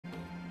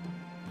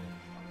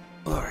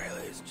Alright,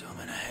 ladies and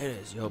gentlemen, it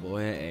is your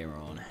boy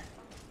A-Aron.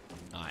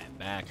 I am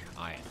back.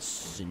 I am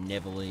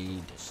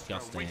snivelly,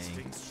 disgusting.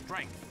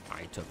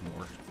 I took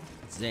more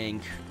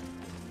zinc.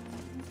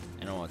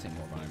 I don't want to take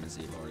more vitamin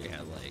C. I've already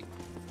had like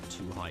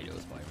 2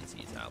 high-dose vitamin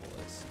C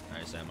tablets.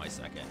 I just had my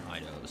second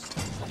high-dose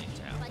zinc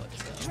tablet.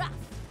 So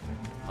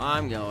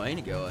I'm going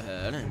to go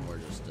ahead and we're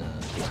just making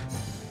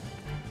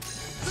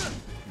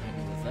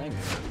the thing.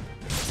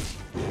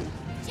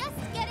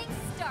 Just getting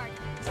started.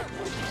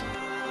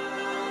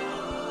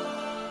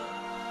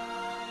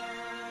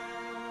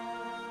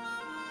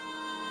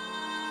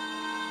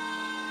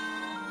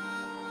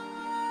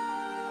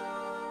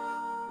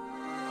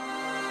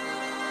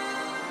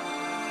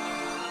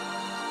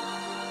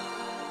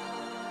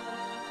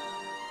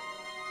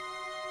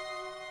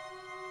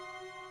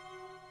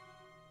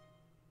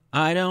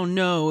 I don't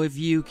know if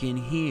you can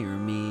hear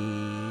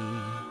me,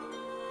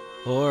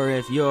 or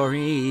if you're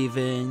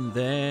even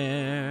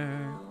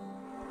there.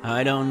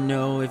 I don't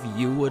know if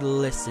you would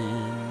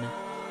listen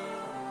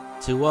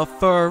to a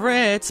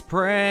ferret's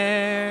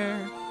prayer.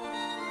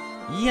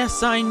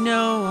 Yes, I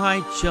know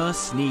I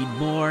just need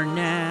more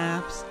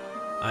naps.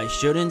 I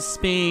shouldn't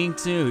speak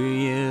to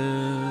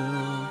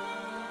you.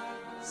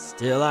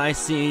 Still I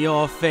see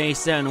your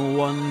face and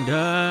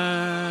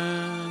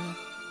wonder,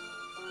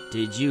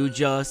 did you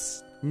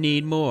just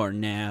need more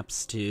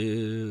naps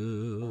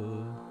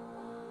too?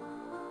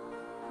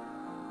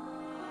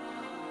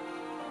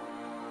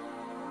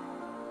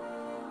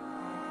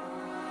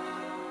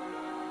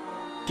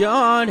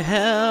 God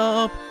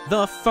help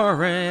the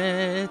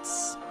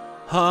ferrets,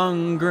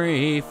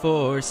 hungry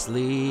for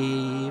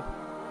sleep.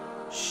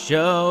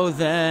 Show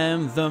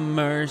them the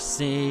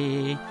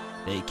mercy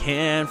they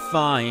can't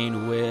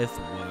find with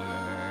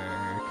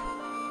work.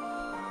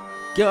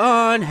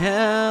 God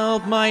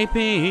help my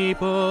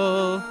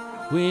people,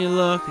 we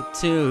look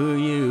to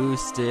you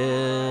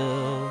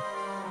still.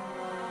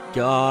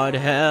 God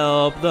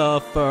help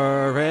the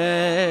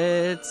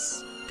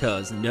ferrets,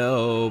 'cause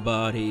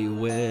nobody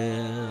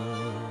will.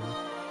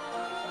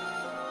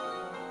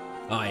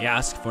 I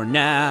ask for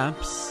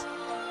naps,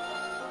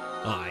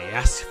 I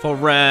ask for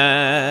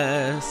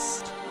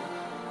rest,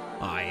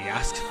 I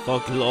ask for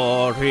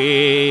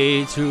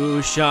glory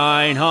to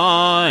shine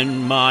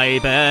on my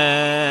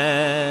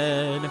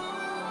bed.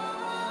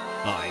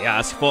 I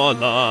ask for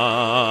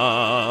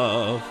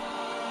love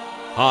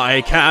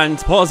I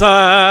can't possess.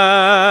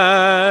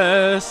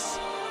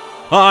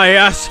 I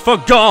ask for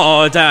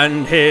God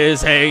and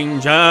his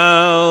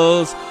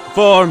angels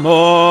for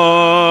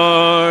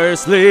more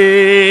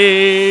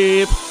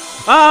sleep.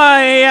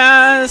 I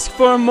ask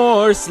for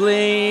more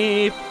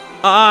sleep.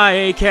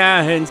 I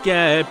can't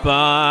get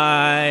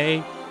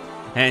by.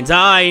 And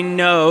I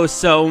know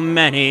so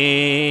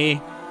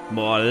many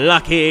more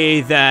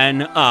lucky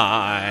than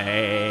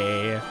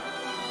I.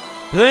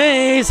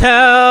 Please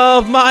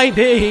help my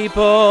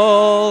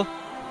people,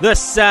 the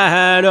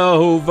sad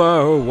overworked.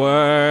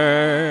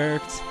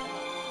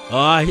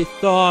 I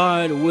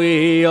thought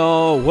we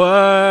all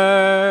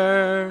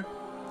were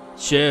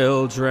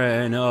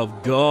children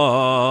of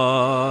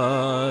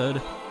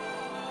God.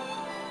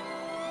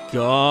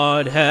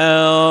 God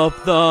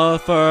help the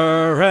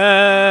ferrets,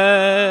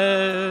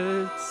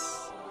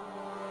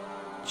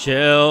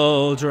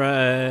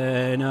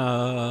 children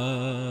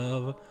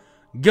of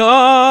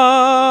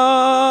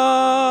God.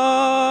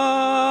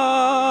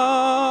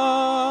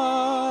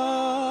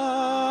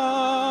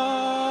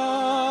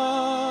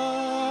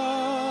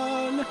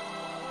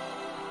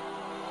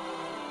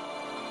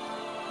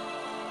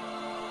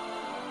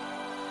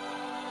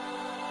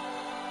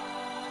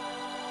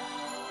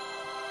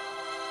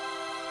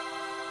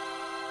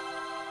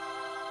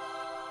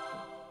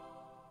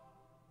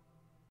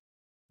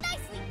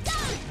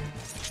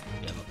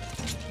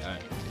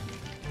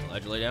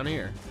 Allegedly down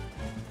here.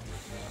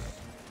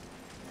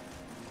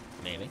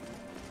 Maybe.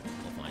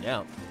 We'll find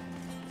out.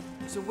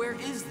 So where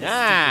is this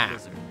stupid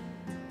wizard?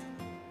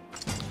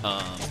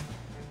 I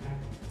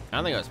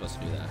don't think I was supposed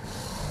to do that.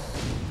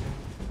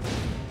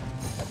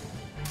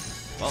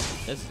 Well,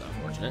 this is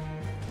unfortunate.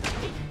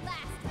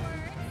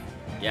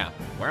 Yeah,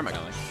 where am I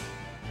going?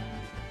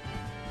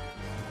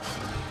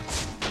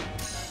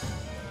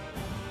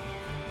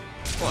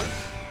 What?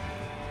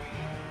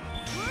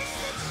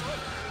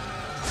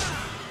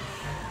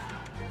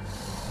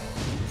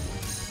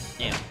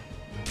 Damn.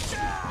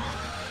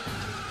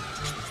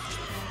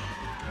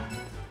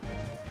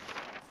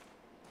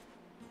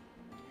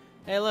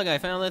 Hey, look, I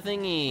found the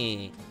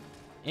thingy!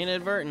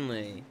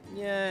 Inadvertently.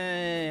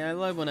 Yay! I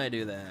love when I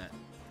do that.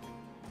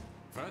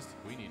 First,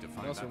 we need to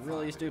find It's also that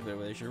really file. stupid,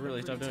 but they should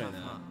really stop doing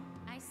that.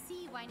 I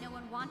see why no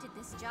one wanted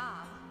this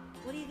job.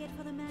 What do you get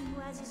for the man who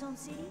has his own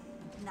city?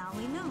 Now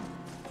we know.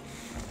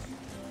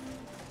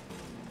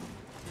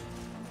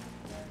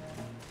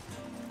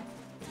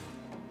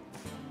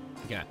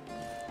 Okay.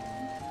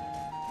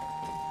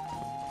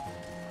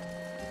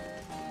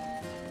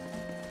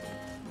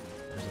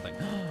 There's a thing.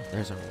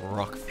 There's a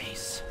rock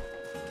face.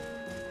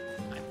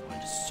 I'm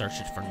going to search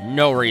it for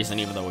no reason,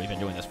 even though we've been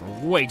doing this for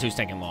way too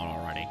stinking long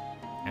already.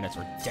 And it's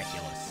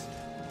ridiculous.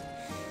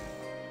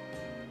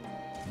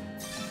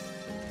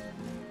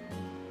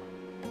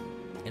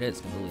 It is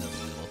completely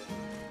unbelievable.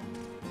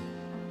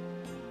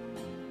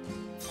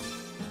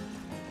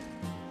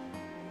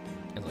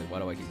 It's like, why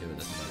do I keep doing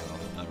this to myself?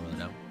 I don't really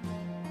know.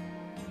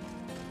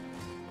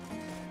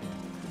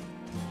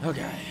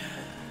 Okay.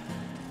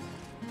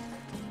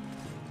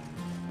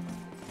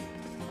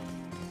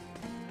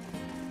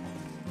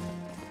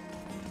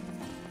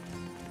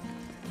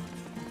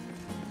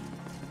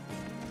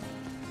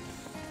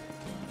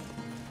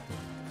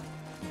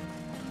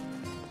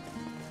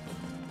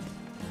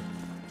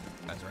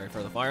 Guys ready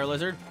for the fire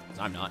lizard? 'Cause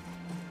I'm not.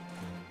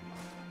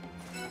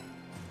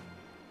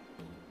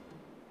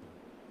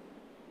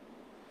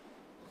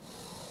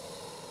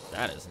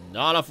 That is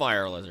not a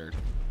fire lizard.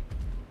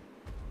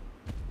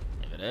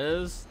 If it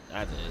is,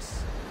 that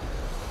is.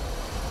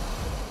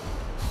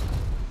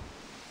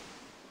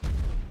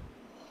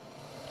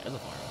 It is a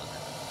fire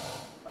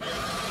lizard.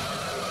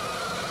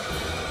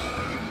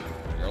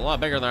 You're a lot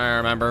bigger than I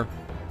remember.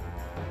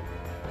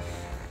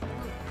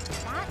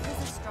 That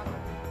was a struggle.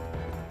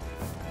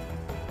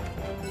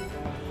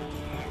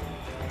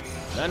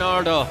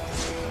 Leonardo.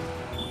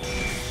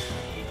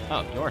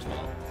 Oh, you're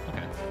small.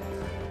 Okay.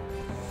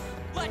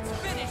 Let's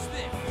finish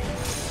this!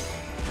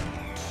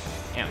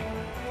 Damn.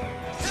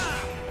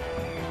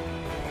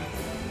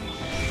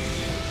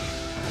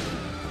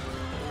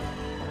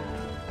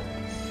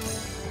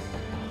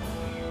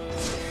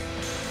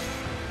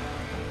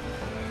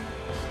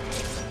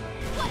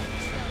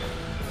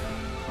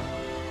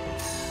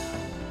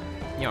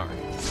 Yarn.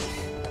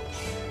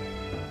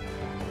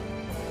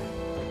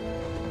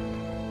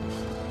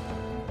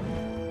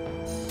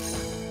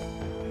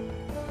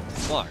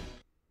 Clark.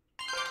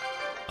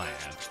 I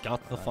have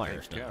got the fire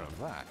Take stone. care of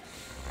that.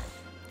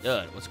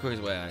 Good. What's the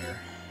quickest way out of here?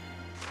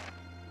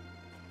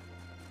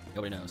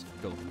 Nobody knows.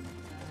 Cool. There's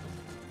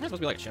supposed to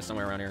be like a chest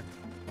somewhere around here.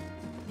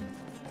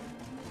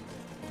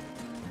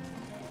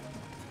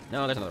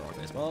 No, there's another rock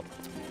face. Well,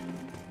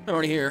 I'm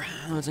already here.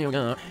 Let's see what we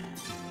got.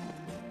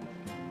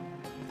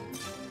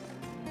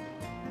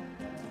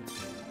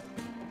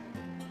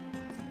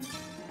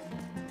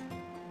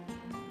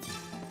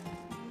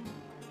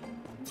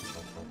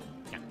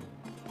 Yeah.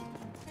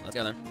 Let's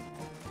go then.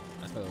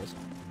 I suppose.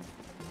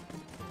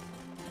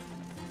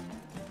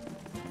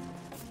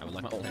 I would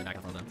like my old hand back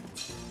in front of them.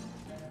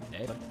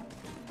 Hey, bud.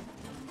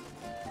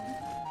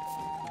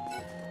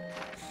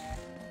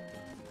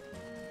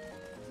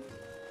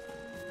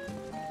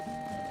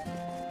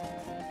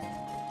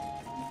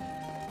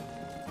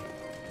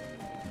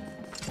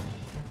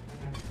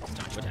 It's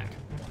time to attack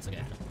once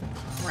again.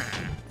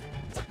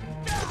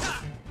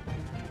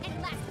 Any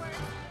last words?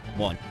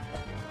 One.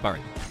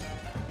 Barry.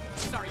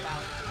 Sorry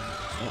about it.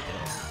 Oh,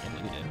 yeah. Can't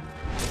believe we did.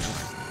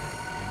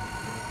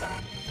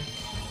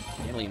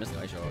 Can't believe you missed the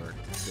ice shower.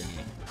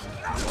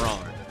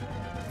 Wrong.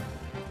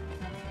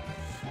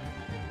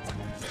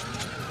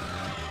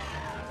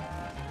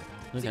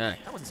 Okay.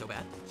 That wasn't so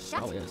bad. Shut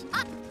Probably is.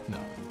 up. No,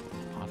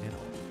 not at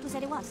all. Who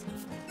said it was?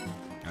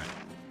 Alright.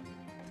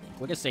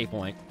 Quickest save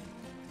point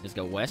is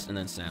go west and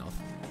then south.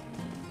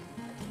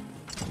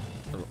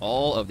 Through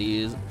all of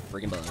these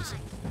freaking bugs.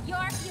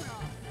 Your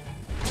funeral.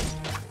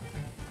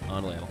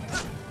 Unbelievable.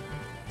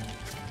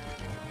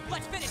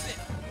 Let's finish this!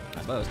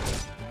 I suppose.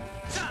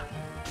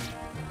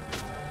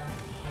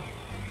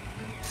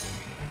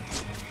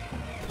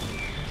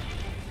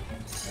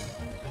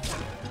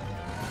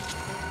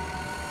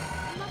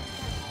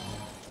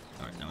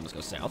 Alright, now let's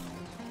go south.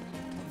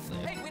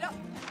 Hey, wait up!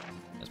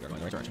 Yes, we're going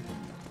the right direction.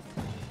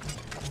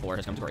 Four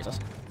has come to grace us.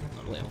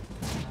 Unbelievable.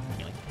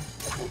 Healing.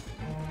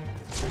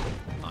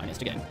 I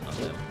missed again.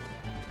 Unbelievable.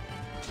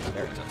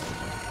 Very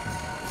successful.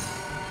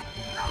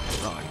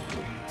 Right.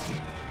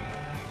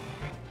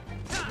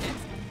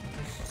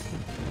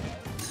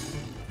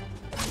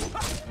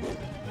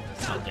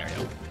 Oh, there you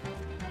go.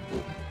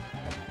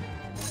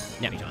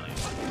 Nappy time.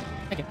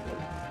 Thank you.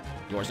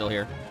 You are still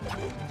here.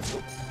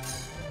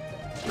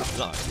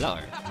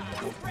 Lower.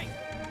 Great!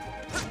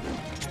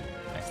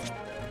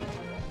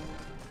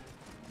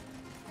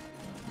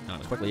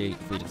 Let's quickly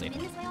flee to the safe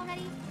Been point. this way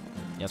already?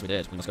 Yes, we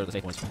did. We must go to the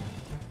safe points.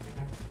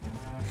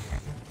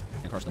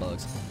 And crush the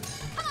bugs.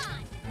 Come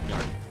on!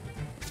 Yard.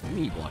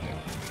 Me blocking.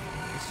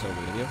 It's so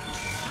rude of you.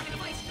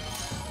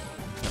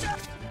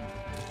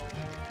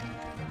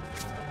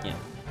 Yeah.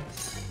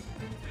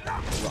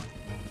 Run.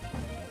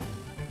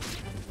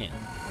 Yeah.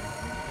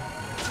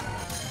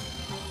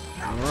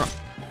 Run.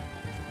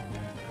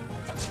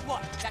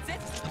 What? That's it?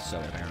 That's so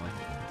good, apparently.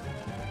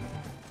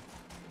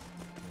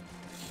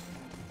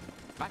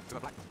 Back to the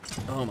black.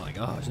 Oh my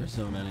gosh, there's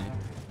so many.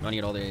 I need to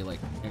get all the, like,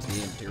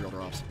 XP and material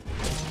drops.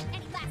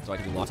 Any last So I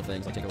can do lots of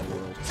things, like take over the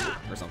world.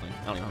 Or something.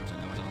 I don't even 100%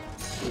 know myself.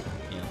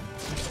 Yeah.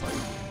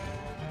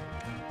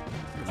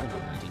 But I'm level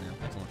 19 now.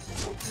 Excellent.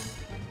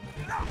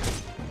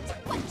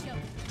 What joke?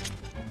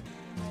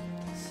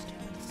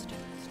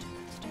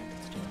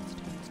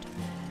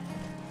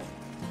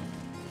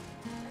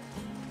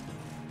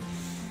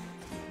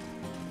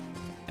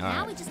 Now we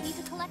Alright. just need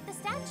to collect the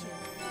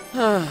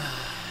statue.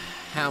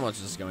 How much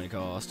is this going to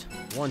cost?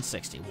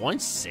 160.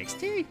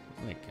 160?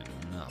 I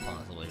cannot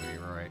possibly be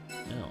right.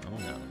 No, no,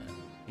 no, no.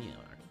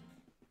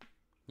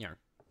 Yeah.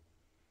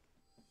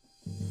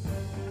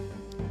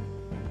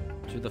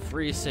 To the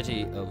free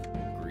city of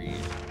Greede.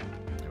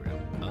 There we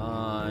go.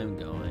 I'm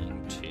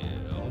going to.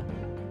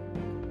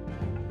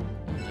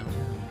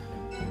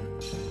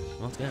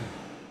 Let's go.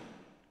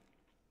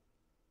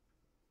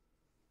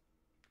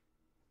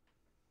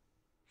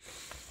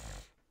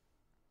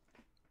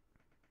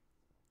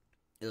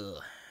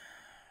 Ugh.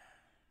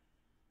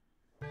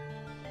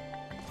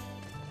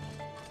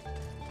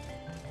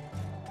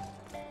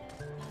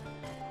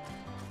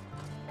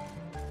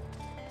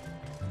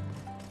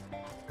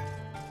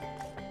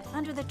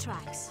 Under the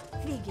tracks.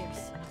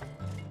 Figures.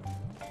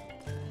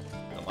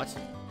 What?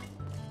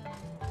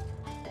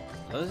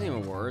 Are those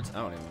even words? I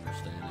don't even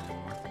understand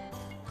anymore.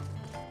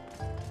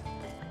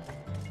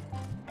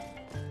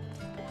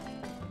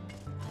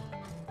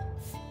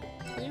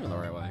 Is that even the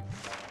right way?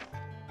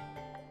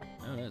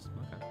 Oh, it is. Okay.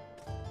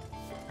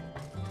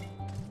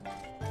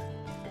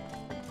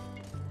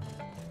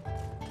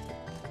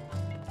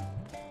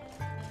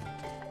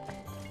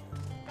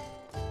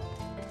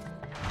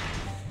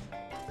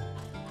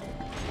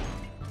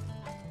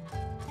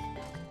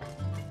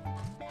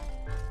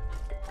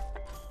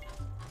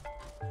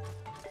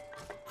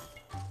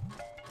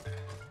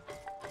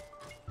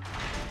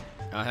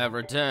 I have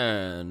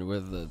returned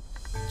with the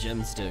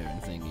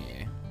gemstone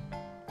thingy.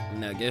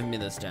 Now give me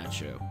the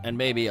statue, and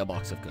maybe a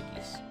box of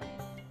cookies.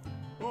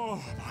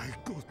 Oh my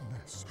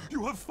goodness!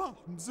 You have found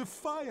the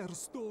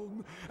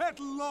Firestone at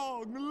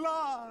long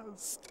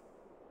last!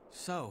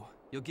 So,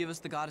 you'll give us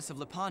the goddess of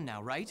Lipan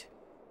now, right?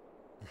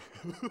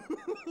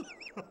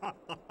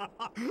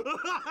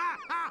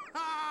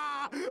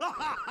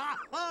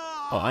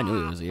 Oh, I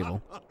knew he was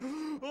evil.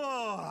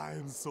 Oh,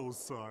 I'm so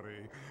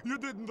sorry. You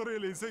didn't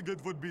really think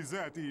it would be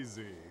that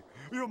easy.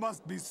 You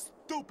must be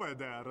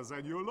stupider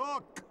than you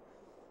look.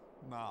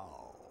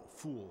 Now,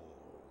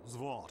 fools,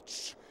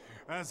 watch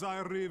as I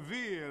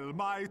reveal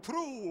my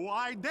true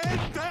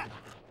identity.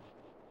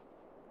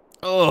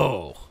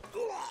 Oh.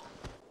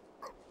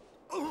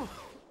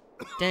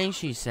 Dang,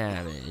 she's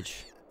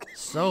savage.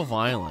 So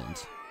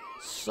violent.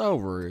 So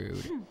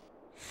rude.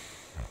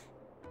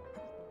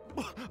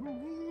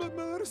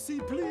 Mercy,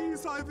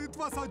 please. It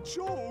was a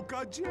joke,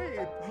 a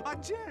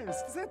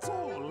jest, that's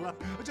all.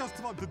 I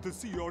just wanted to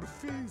see your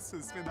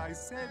faces when I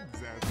said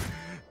that.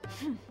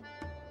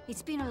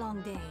 It's been a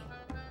long day.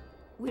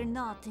 We're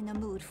not in a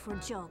mood for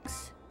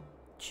jokes.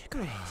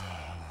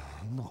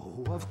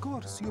 No, of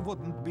course you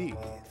wouldn't be.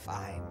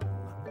 Fine.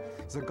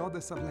 The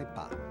goddess of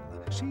Lipan.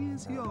 She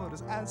is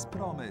yours as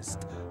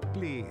promised.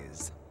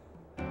 Please,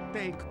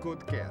 take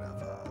good care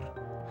of her.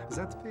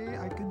 That way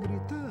I can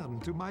return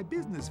to my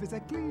business with a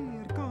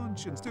clear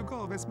conscience to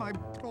go with my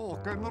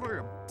broken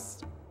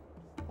ribs.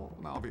 Oh,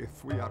 now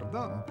if we are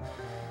done,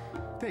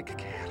 take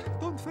care.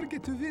 Don't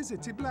forget to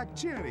visit the Black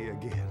Cherry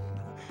again.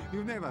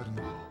 You never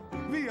know.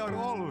 We are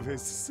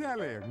always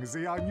selling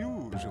the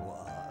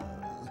unusual.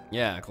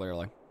 Yeah,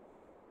 clearly.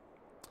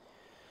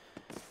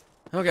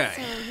 Okay.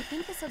 So, you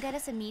think this will get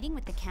us a meeting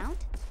with the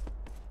Count?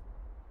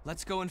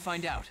 Let's go and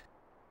find out.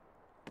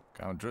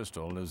 Count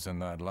Driscoll lives in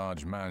that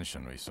large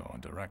mansion we saw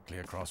directly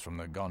across from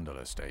the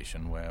gondola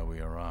station where we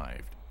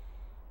arrived.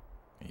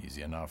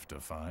 Easy enough to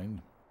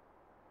find.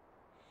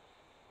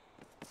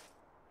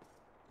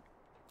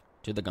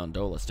 To the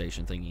gondola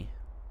station thingy.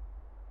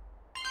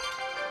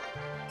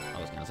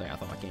 I was gonna say, I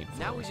thought I came before.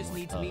 Now we just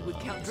need to meet with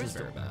Count This is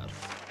very Driscoll. bad.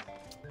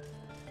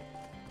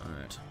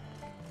 Alright.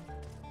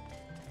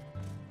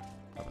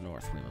 Up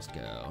north we must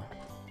go.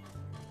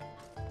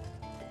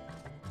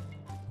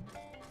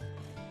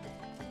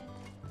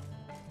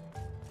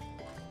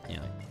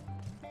 Yeah.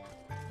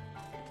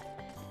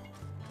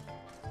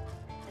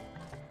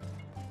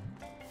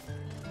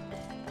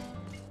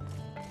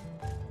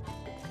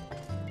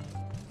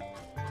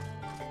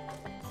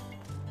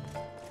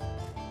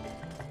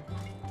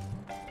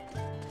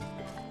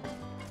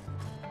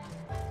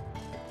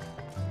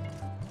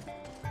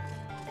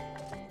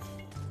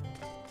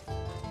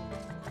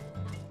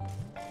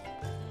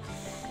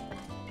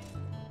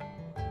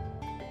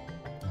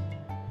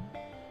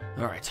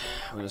 Alright,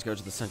 we just go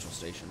to the central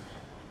station.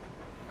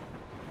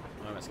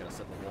 I'm just gonna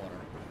set the water.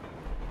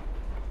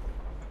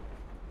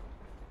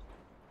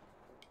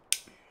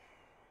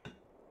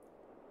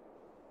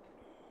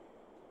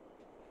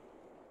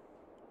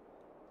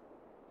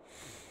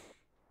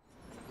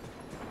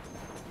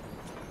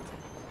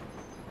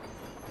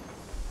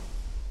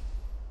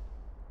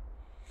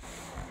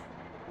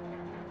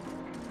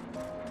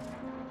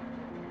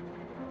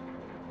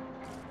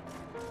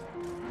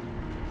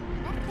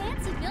 That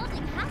fancy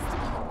building has to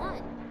be the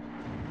one.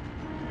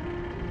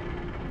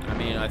 I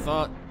mean, I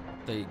thought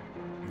they...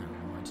 Never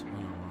mind.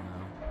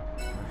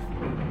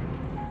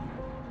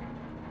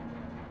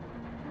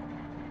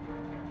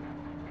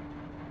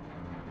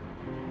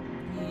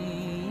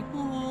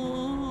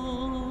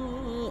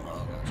 Oh,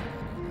 gotcha.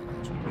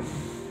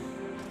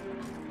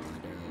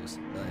 Windows,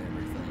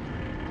 everything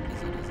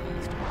is a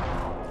disaster.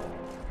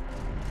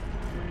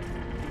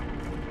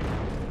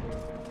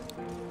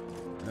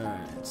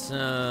 Alright,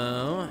 so...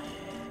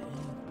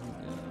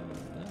 Go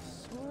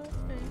this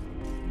way.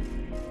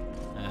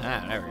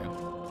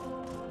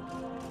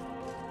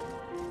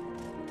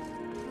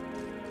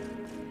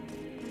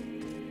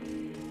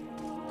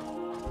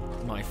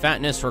 My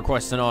fatness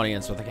requests an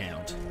audience with the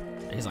Count.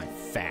 He's like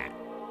fat.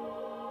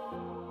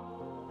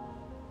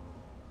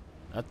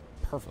 That's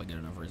perfectly good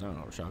enough for his own. I don't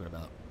know what we're talking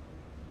about.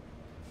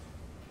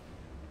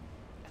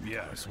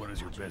 Yes, what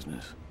is your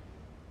business?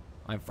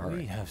 I'm furry.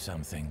 We have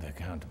something the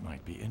Count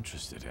might be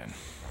interested in.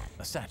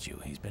 A statue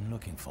he's been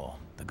looking for,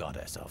 the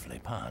goddess of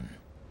Lepan.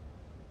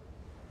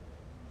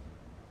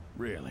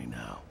 Really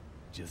now?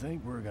 Do you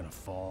think we're gonna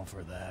fall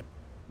for that?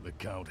 The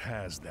Count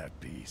has that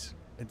piece.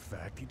 In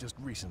fact, he just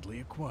recently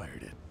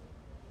acquired it.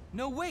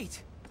 No,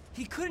 wait!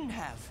 He couldn't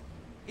have.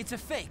 It's a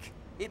fake.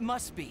 It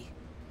must be.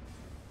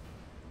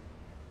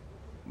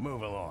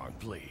 Move along,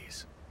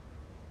 please.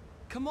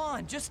 Come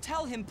on, just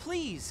tell him,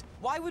 please.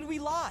 Why would we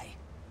lie?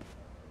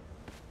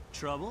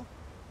 Trouble?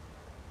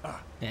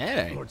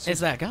 Hey, Lord it's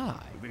Caesar. that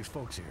guy. These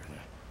folks here, they're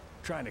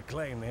trying to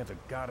claim they're the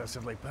goddess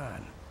of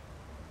Lepan.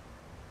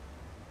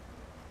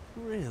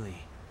 Really?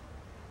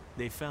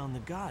 They found the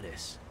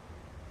goddess.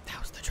 That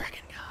was the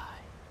dragon guy.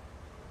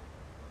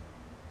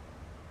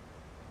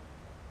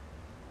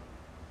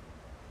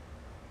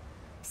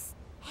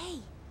 Hey,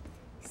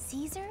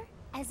 Caesar?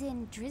 As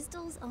in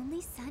Drisdol's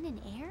only son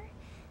and heir?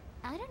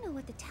 I don't know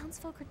what the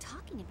townsfolk are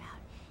talking about.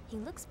 He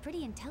looks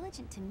pretty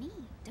intelligent to me,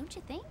 don't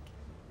you think?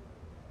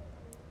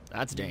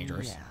 That's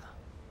dangerous. Yeah.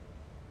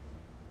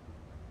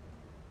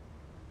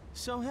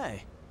 So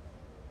hey,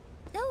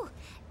 Oh,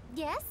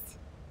 yes?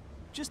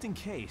 just in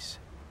case,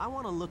 I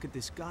want to look at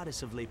this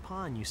goddess of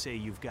Lepan you say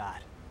you've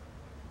got.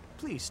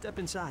 Please step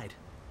inside.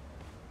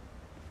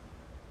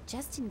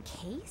 Just in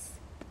case?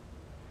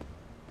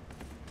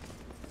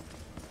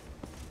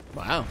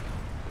 Wow.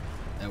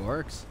 That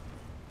works.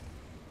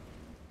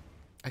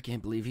 I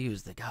can't believe he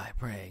was the guy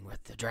praying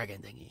with the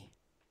dragon thingy.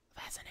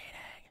 Fascinating.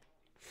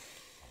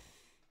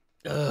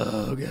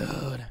 Oh,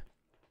 God.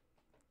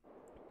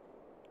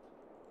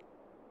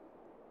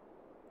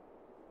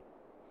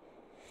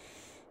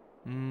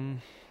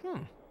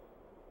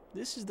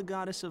 This is the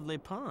goddess of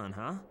Lepan,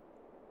 huh?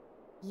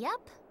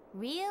 Yup,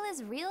 real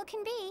as real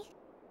can be.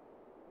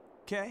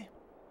 Okay,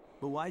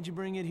 but why'd you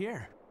bring it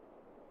here?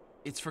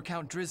 It's for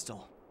Count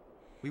Drisdol.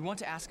 We want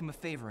to ask him a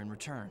favor in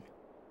return.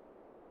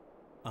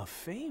 A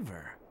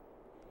favor?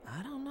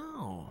 I don't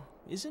know.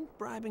 Isn't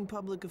bribing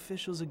public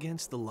officials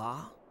against the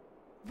law?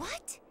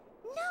 What?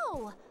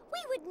 No, we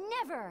would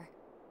never.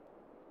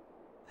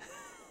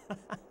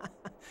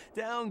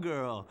 Down,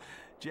 girl.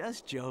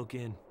 Just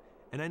joking.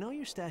 And I know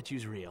your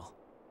statue's real.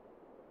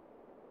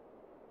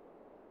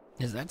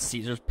 Is that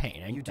Caesar's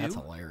painting? You That's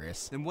do?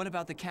 hilarious. Then what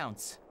about the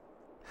Count's?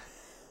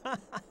 Oh,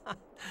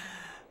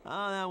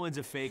 that one's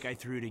a fake I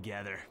threw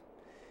together.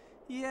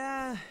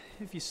 Yeah,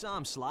 if you saw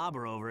him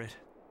slobber over it.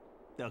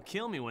 They'll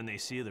kill me when they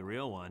see the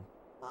real one.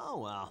 Oh,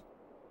 well.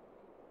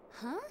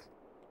 Huh?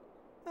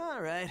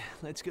 All right,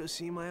 let's go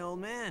see my old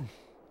man.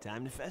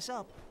 Time to fess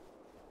up.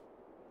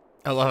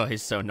 I love how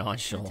he's so The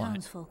nonchalant.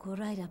 townsfolk were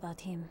right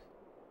about him.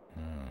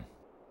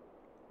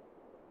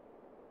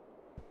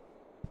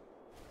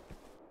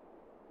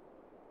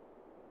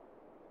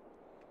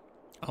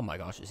 Oh my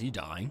gosh, is he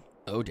dying?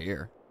 Oh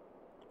dear.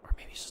 Or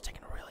maybe he's just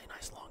taking a really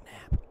nice long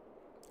nap.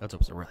 Let's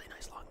hope it's a really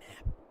nice long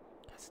nap.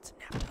 Because it's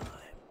nap time.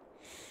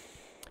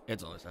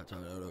 It's always that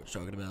time. I don't know what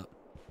I'm talking about.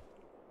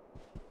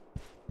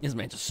 This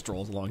man just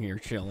strolls along here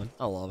chilling.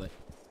 I love it.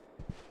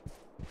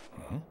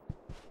 Huh?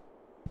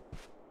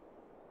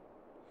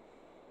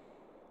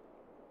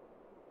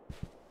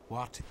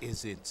 What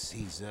is it,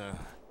 Caesar?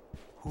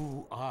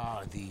 Who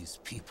are these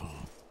people?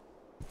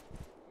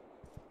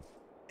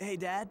 Hey,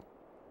 Dad.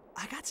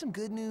 I got some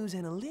good news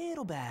and a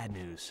little bad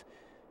news.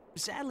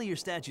 Sadly, your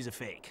statue's a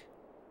fake.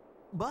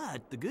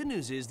 But the good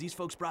news is these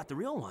folks brought the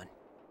real one.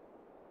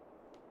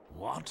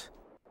 What?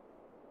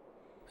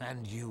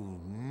 And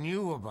you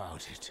knew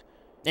about it?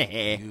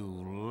 Eh. You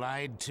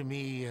lied to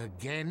me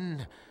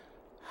again?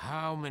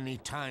 How many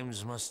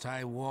times must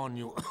I warn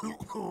you?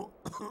 Oh,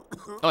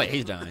 yeah,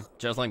 he's dying.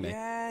 Just like me.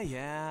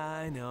 Yeah,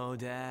 I know,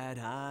 Dad.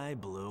 I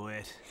blew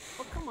it.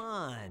 Oh, come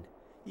on.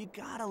 You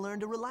gotta learn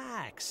to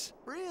relax.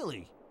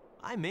 Really.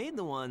 I made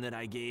the one that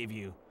I gave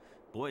you.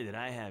 Boy, did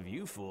I have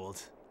you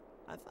fooled.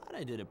 I thought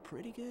I did a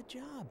pretty good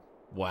job.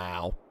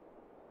 Wow.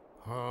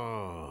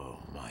 Oh,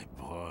 my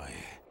boy.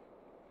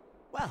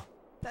 Well,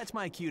 that's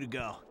my cue to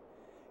go.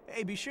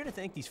 Hey, be sure to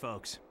thank these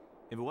folks.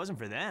 If it wasn't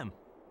for them,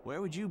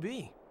 where would you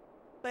be?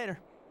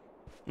 Later.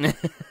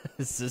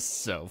 This is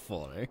so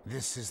funny.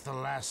 This is the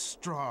last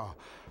straw.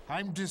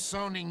 I'm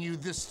disowning you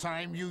this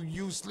time, you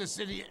useless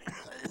idiot.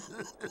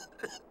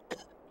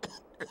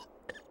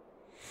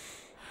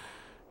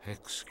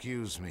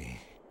 Excuse me.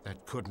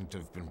 That couldn't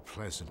have been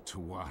pleasant to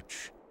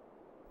watch.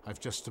 I've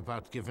just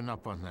about given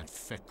up on that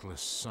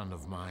feckless son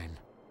of mine.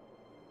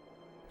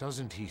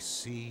 Doesn't he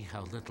see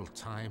how little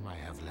time I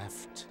have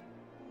left?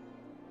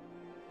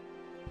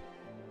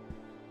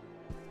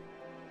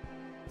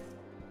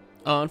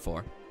 On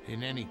 4.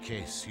 In any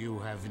case, you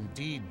have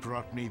indeed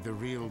brought me the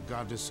real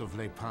goddess of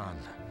Lepan.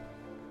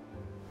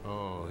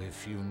 Oh,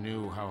 if you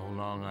knew how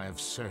long I have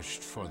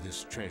searched for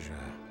this treasure.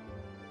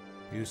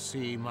 You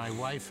see, my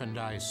wife and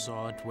I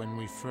saw it when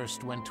we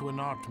first went to an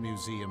art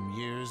museum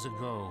years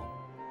ago.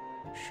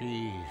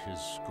 She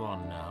is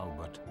gone now,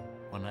 but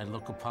when I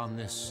look upon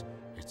this,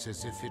 it's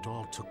as if it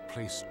all took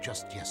place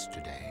just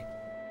yesterday.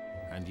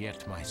 And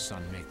yet my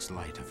son makes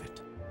light of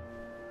it.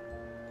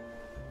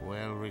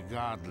 Well,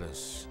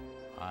 regardless,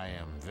 I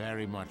am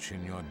very much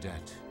in your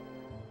debt.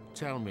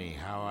 Tell me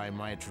how I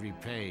might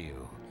repay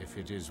you. If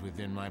it is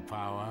within my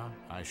power,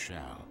 I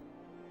shall.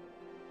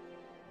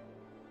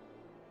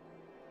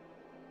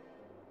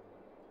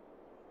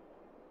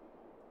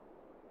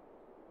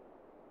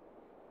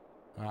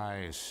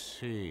 I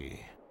see.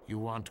 You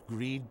want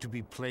Greede to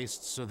be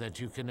placed so that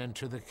you can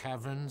enter the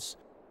caverns?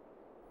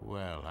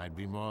 Well, I'd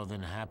be more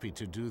than happy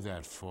to do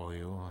that for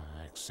you,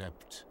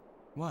 except...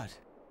 What?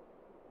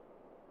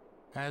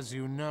 As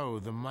you know,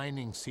 the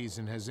mining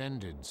season has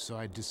ended, so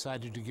I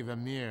decided to give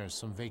Emir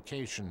some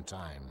vacation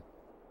time.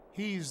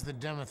 He's the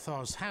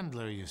Demethor's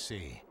handler, you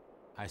see.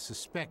 I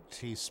suspect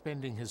he's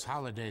spending his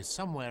holiday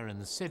somewhere in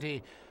the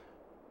city,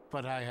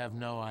 but I have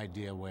no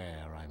idea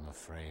where, I'm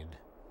afraid.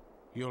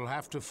 You'll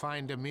have to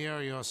find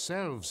Emir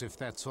yourselves if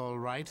that's all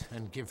right,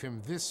 and give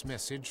him this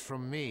message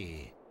from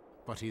me.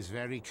 But he's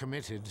very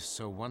committed,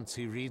 so once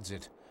he reads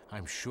it,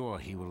 I'm sure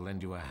he will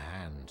lend you a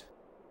hand.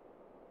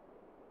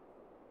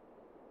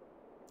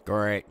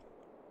 Great.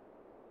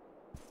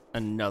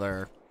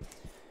 Another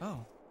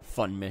Oh.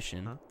 fun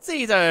mission. Huh?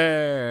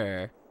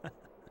 Caesar!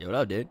 Yo, what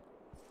up, dude?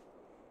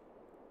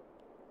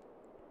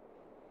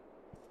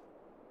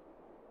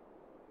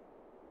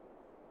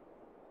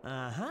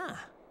 Uh-huh.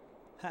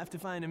 Have to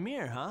find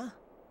Emir, huh?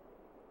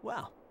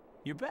 Well,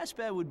 your best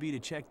bet would be to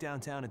check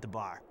downtown at the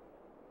bar.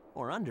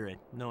 Or under it,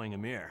 knowing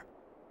Emir.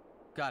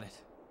 Got it.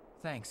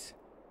 Thanks.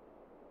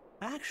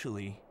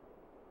 Actually,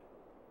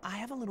 I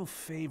have a little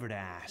favor to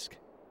ask.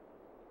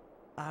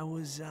 I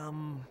was,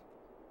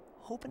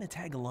 hoping to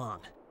tag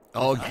along.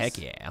 Oh, Us? heck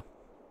yeah.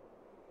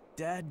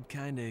 Dad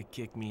kinda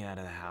kicked me out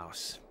of the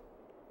house.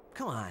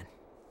 Come on.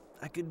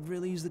 I could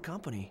really use the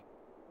company.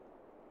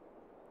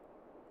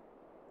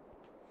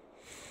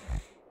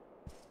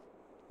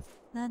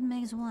 That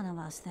makes one of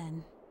us,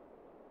 then.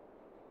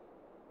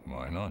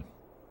 Why not?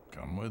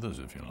 Come with us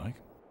if you like.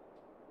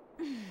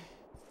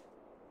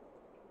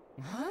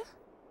 Huh?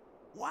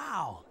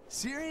 Wow,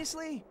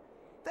 seriously?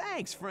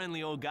 Thanks,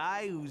 friendly old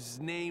guy whose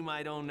name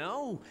I don't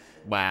know.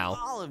 Wow.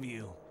 All of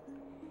you.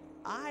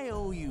 I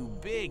owe you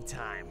big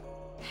time.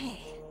 Hey,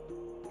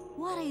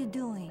 what are you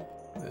doing?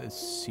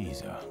 This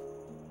Caesar.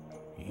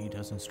 He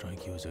doesn't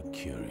strike you as a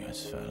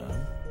curious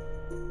fellow.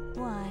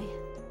 Why?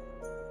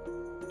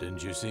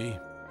 Didn't you see?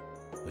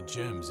 The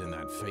gems in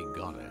that fake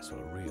goddess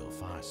were real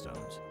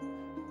firestones.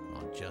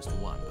 Not just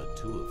one, but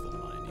two of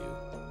them, mind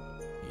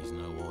you. He's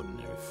no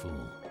ordinary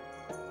fool.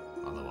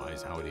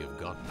 Otherwise, how would he have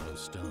gotten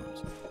those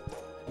stones?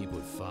 He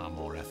put far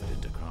more effort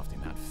into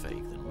crafting that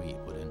fake than we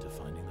put into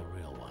finding the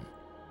real one.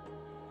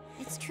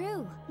 It's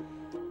true.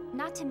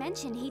 Not to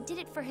mention, he did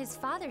it for his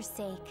father's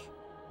sake.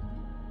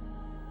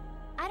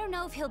 I don't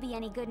know if he'll be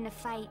any good in a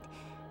fight.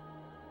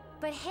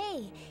 But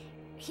hey,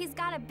 he's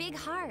got a big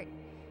heart.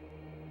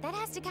 That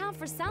has to count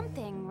for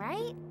something,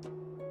 right?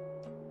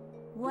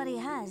 What he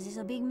has is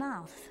a big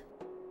mouth.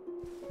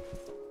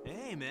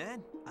 Hey,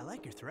 man, I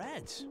like your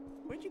threads.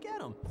 Where'd you get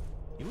them?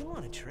 You wouldn't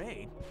want to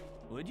trade,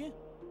 would you?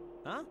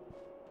 Huh?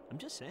 I'm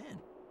just saying.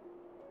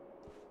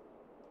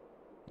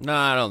 No,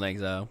 I don't think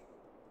so.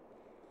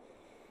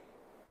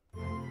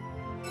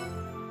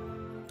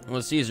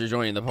 With Caesar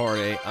joining the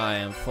party, I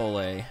am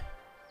fully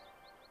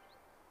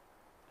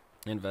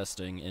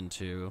investing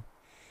into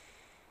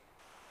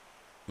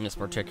this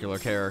particular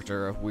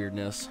character of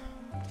weirdness.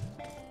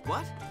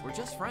 What? We're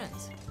just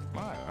friends.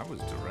 My, that was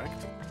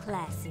direct.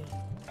 Classy.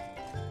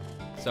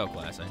 So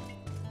classic.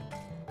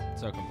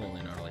 So completely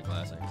and utterly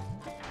classic.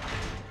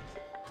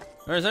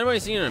 Alright, has anybody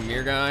seen an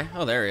Emir guy?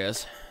 Oh, there he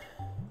is.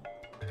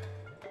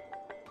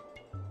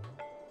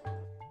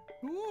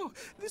 Ooh,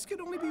 this could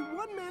only be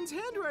one man's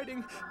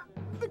handwriting.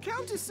 The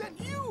Countess sent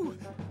you!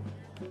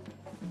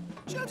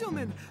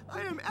 Gentlemen,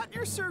 I am at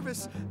your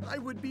service. I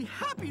would be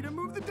happy to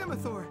move the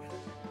Demethor.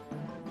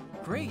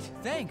 Great,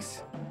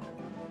 thanks.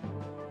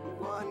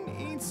 One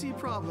ain't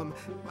problem.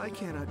 I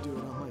cannot do it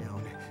on my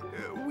own.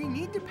 We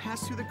need to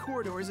pass through the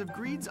corridors of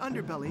Greede's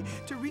underbelly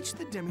to reach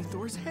the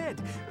Demethor's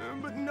head.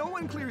 But no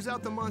one clears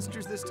out the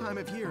monsters this time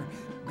of year.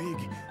 Big,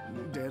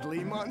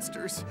 deadly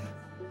monsters.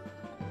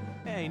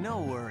 Hey,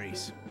 no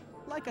worries.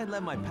 Like I'd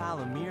let my pal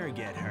Emir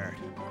get hurt.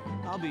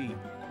 I'll be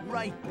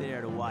right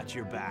there to watch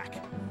your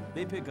back.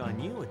 They pick on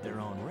you at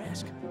their own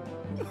risk.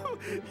 Oh,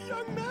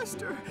 young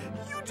master,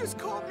 you just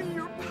called me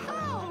your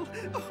pal.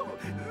 Oh,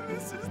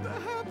 this is the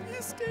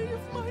happiest day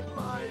of my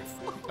life.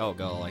 Oh,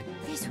 golly.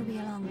 This will be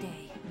a long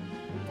day.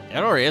 It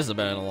already has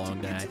been a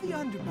long To get day. to the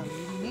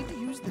underbelly, we need to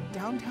use the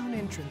downtown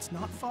entrance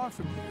not far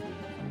from here.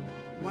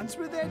 Once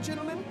we're there,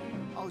 gentlemen,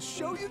 I'll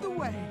show you the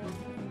way.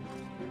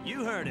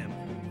 You heard him.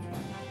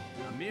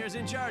 Emir's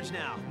in charge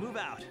now. Move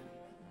out.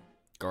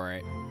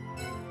 Great.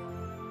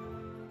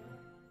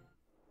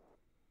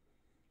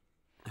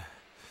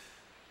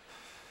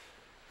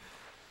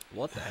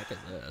 What the heck is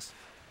this?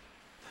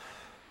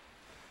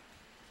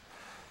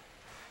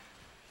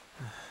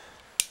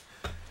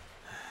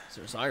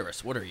 Sir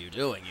Cyrus, what are you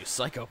doing, you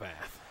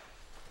psychopath?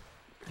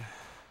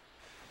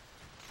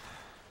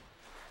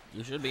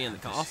 You should be in the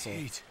castle.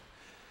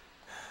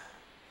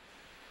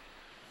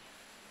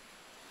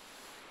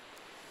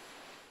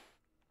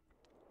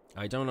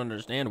 I don't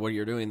understand what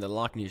you're doing in the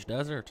Loch Ness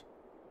Desert.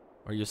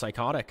 Are you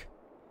psychotic?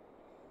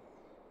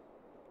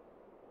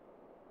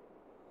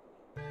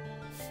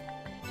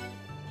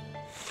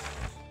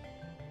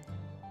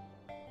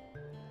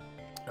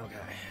 Okay,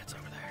 it's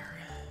over there.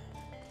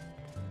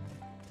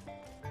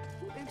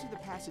 We'll enter the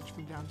passage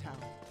from downtown.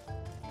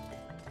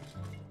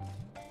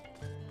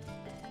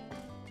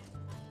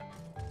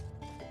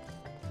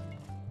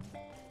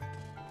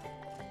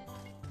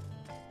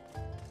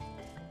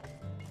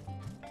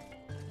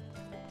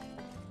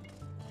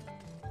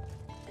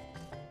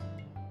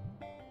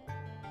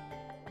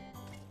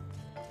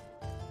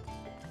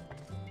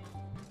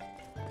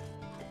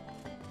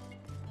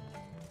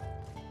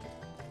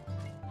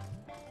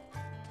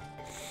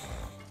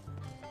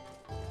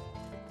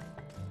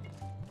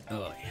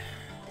 Oh, yeah.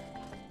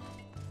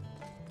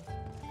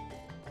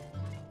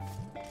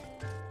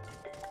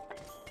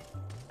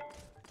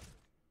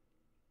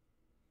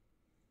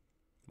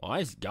 Why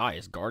is guy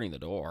is guarding the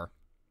door?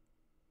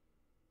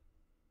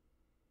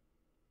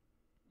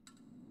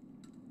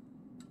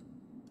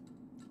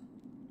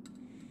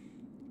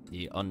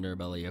 The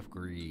underbelly of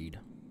greed.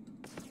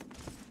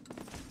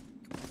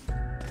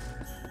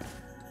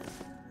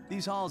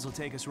 These halls will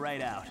take us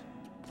right out,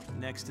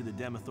 next to the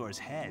Demethor's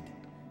head.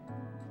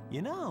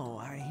 You know,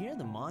 I hear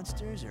the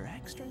monsters are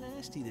extra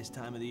nasty this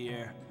time of the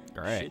year.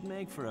 Great. Should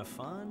make for a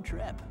fun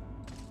trip.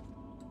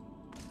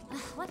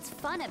 What's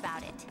fun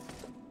about it?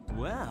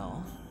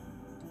 Well,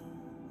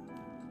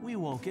 we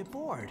won't get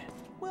bored,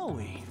 will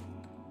we?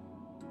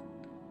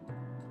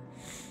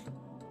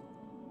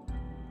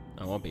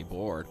 I won't be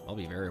bored. I'll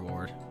be very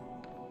bored.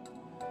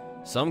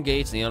 Some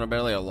gates in the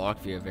underbelly are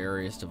locked via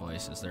various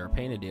devices. They're a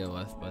pain to deal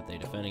with, but they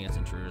defend against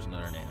intruders and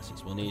other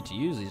nasties. We'll need to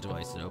use these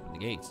devices to open the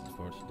gates and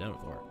support the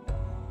Denethor.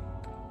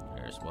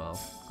 There's, well,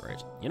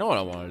 great. You know what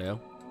I want to do?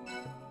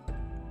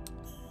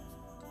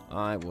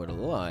 I would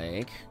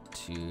like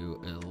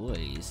to at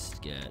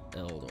least get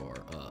Eldor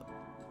up.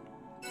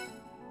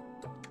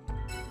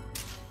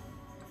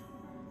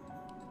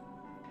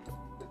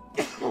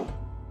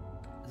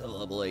 To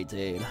level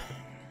 18.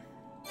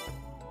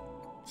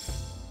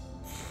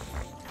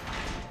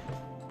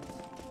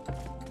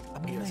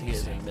 Because he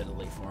is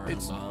admittedly far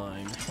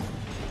behind.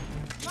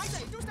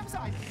 Lysae, do step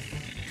aside!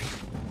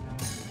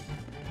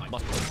 I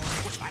must go.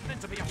 What's that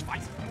meant to be a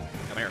fight?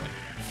 Come here.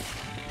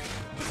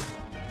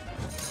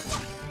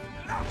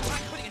 I'm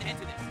putting an end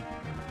to this.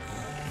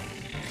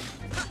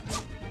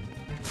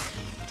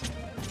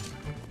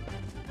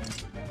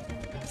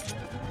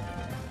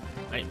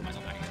 I need to move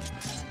myself back again.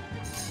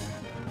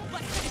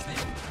 Let's finish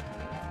this.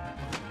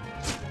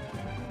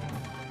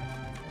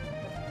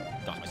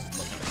 Gosh, my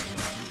slow tempo.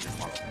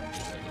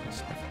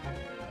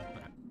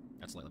 Okay,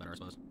 that's slightly better, I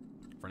suppose.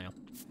 For now.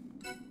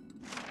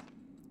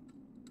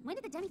 When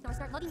did the Demethor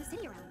start lugging the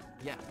city around?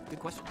 Yeah, good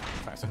question.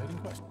 Fascinating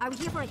question. Are we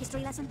here for a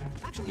history lesson?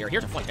 Actually, You're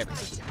here to fight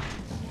everything.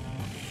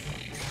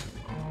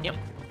 Damn it.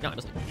 No, I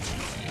missed it.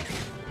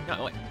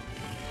 No, wait.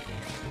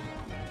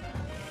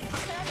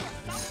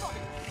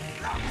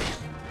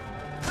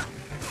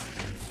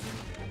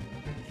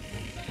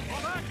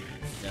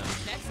 Yeah.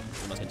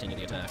 We must continue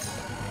the attack.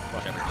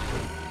 Watch everything.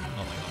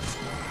 Oh my god.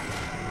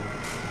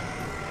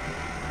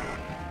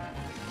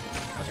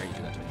 How dare you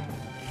do that to me?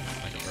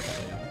 I shall break that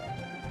to you.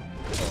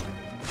 Oh.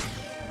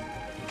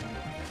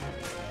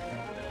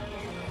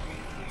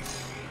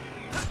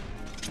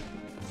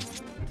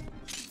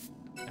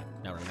 Okay,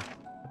 now we're gonna.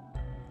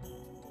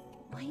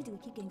 why do we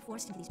keep getting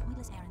forced into these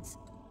pointless errands?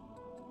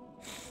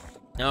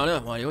 I don't know.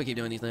 Why do we keep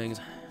doing these things?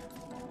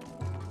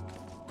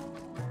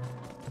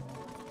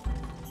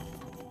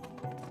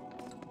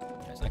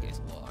 Yes, that gate's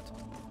locked.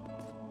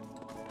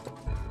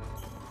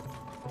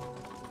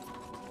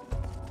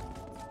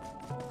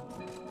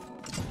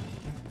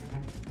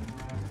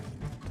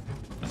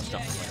 Let's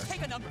jump this later.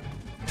 Take a number.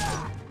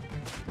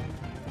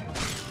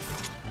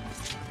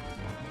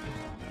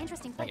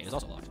 Interesting That place. gate is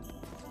also locked.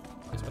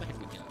 Okay, so where the heck do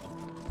we go?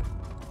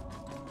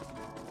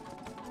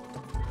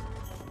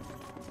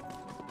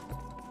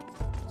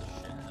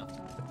 Shaft.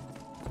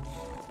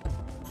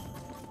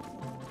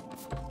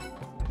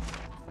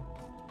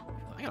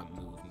 I gotta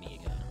move me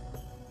again.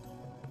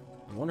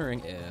 I'm wondering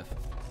if...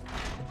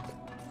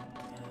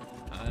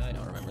 I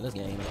don't remember this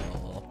game at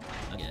all.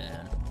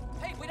 Again.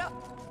 Hey, wait up.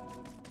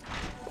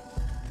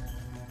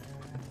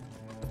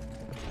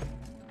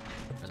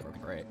 That's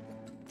working great.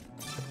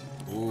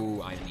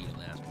 Ooh, I need of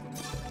that.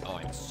 Oh,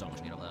 I have so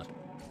much need of that.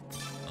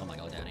 Oh my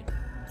god, daddy.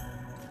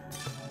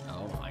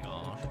 Oh my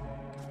gosh.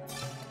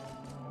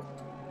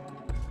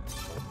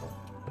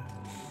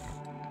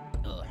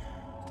 Ugh.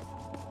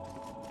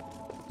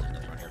 There's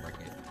nothing around here to break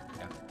it.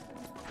 Yeah.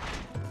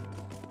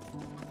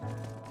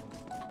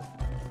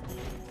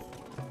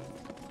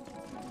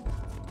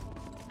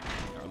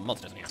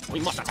 monsters in here. We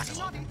must attack them.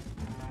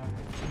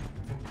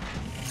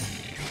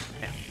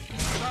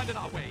 Stand in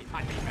our way,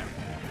 I'd be very.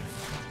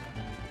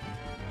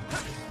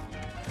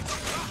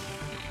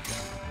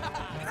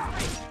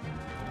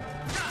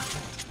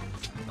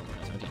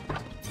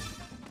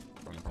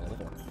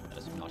 That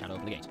is not how to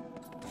open the gate.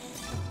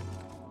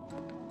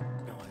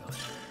 Oh my god.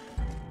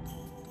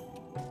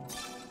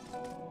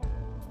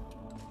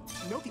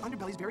 Note the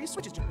underbelly's various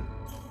switches, gentlemen.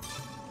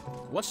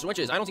 What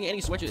switches? I don't see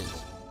any switches.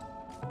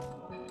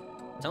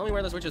 Tell me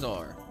where the switches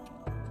are.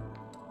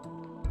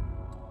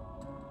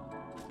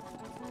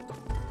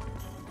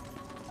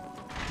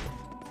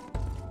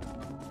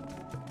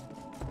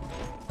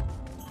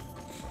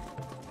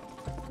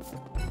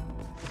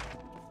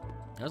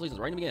 At least it's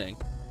right in the beginning.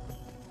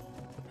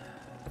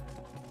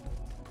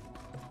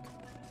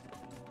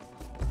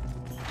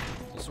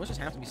 The switches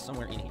have to be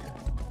somewhere in here.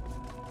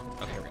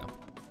 Okay, here we go.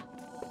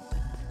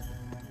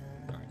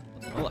 Alright,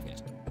 let's go to the left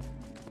gate.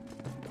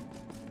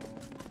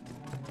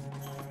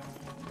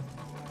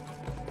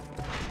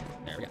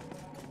 There we go.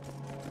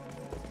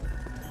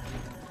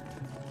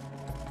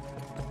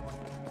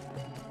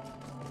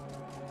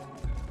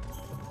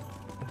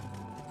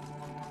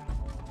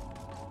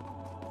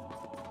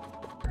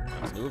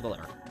 Let's move the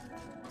lever.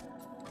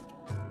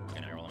 Okay,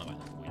 now you're rolling away.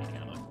 We need to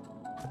get out of the way.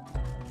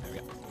 There we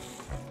go.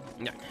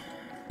 Okay.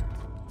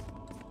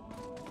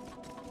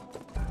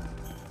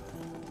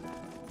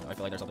 I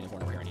feel like there's something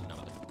important over here I need to know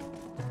about it.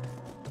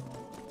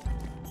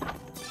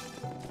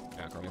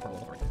 Chromium portal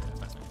level 3. That's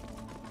fascinating.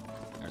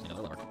 There's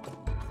another lever.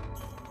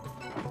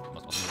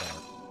 Must also move the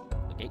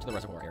lever. The gate to the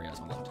reservoir area is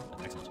unlocked.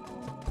 That's excellent.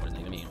 What does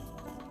that even mean?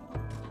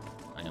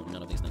 I know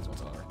none of these things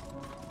whatsoever.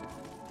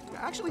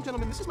 Actually,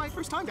 gentlemen, this is my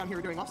first time down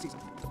here during off-season.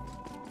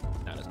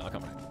 That is not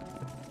comforting.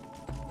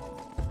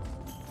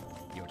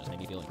 You just made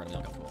me feel incredibly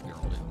uncomfortable. You're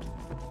all doomed.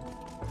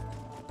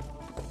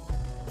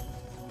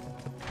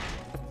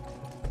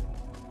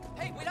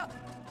 Hey, wait up!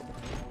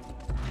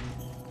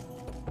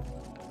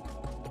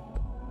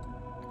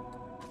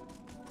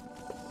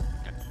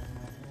 Okay.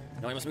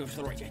 Now I must move to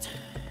the right gate.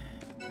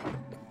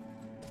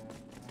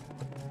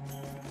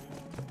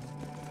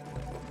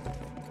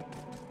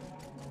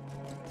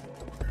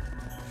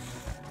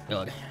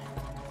 Ugh.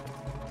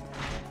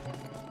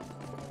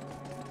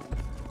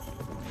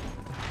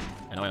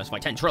 And now I must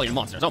fight 10 trillion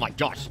monsters. Oh my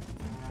gosh!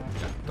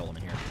 Got a golem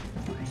in here.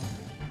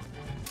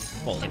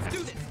 Holy crap.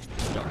 Do this!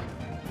 Darn.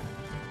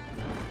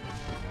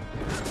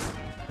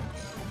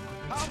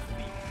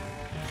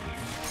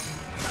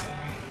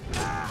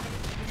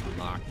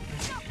 Lock.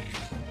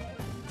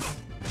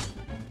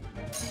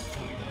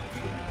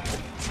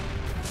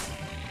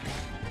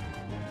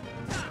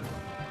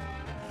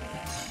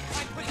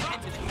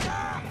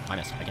 I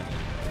missed. I can't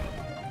believe it.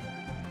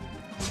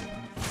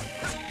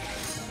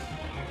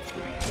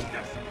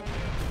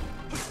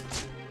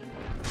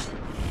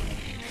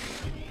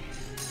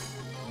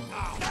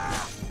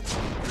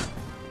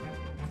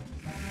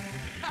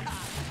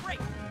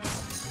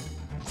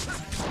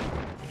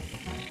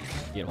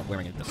 Beautiful.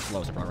 Wearing it the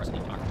slowest of progress in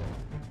the entire world.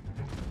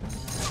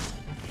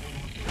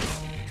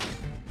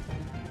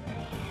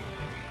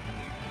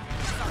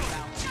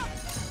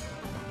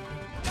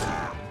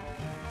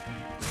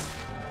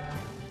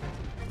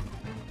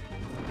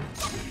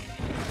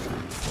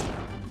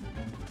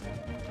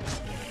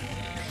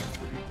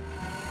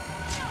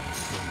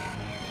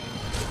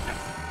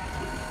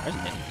 There's a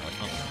missing sword.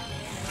 Oh.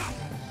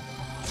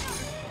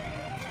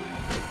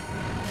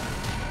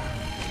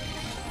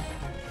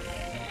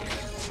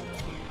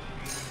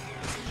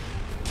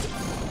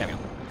 There we go.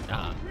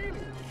 Ah.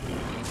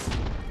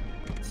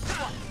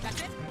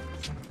 That's it?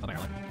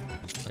 Apparently.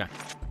 Okay.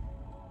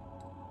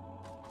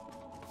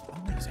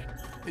 Amazing.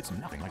 It's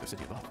nothing like the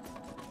city above.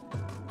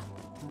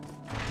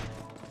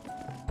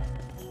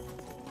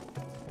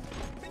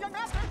 Young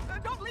master,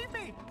 don't leave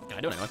me! Can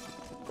I do it anyway?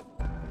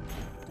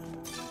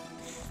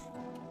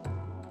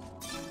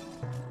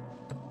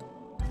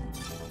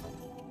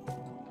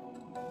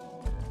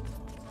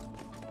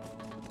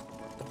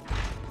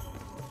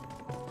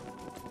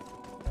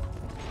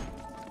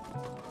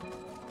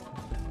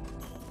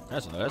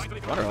 That's nice.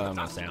 I wonder how I'm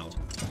gonna sound.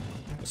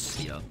 Let's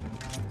see up.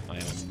 I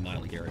am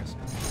mildly curious.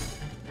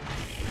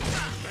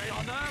 Stay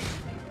on them!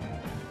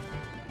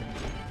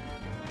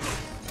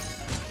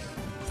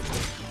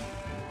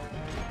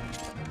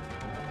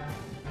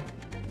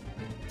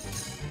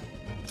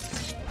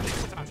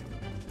 What's about you?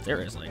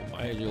 Seriously,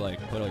 why did you like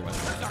put all your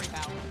weapons Sorry, down?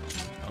 pal.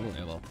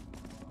 Unbelievable.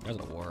 You guys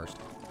are the worst.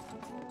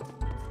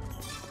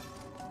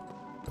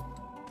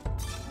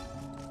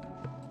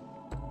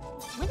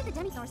 When did the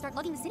Demithor start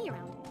lugging the city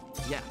around?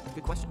 Yeah,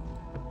 good question.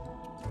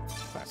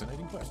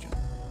 Fascinating question.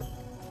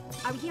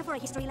 Are we here for a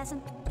history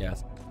lesson?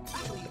 Yes.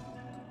 Actually,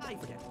 I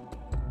forget.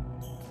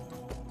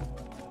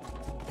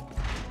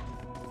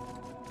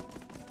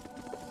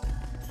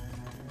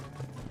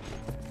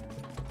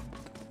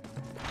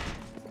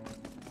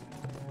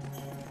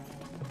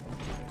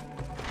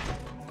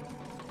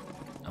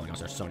 Oh my gosh,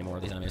 there's so many more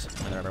of these enemies, and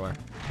they're everywhere.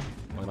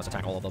 We must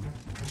attack all of them.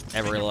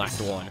 Every last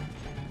one.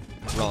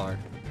 Roar.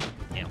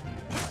 Damn.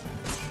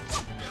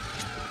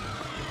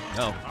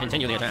 No,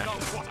 continue the attack.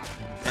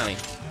 Ellie.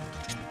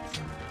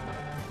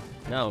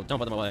 No, don't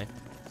put them away.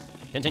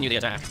 Continue the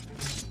attack.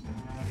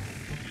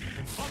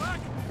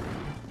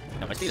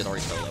 No, my speed is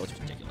already so low, it's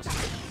ridiculous.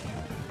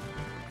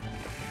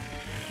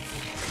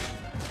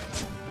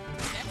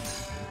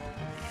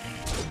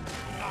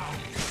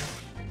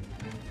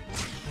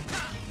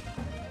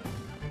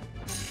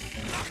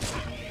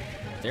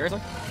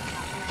 Seriously?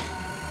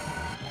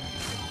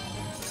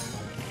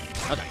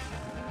 Okay.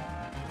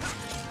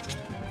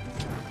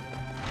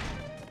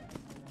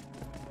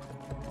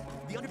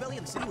 The underbelly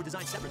and the city were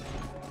designed separately.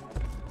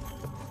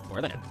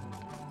 Where then?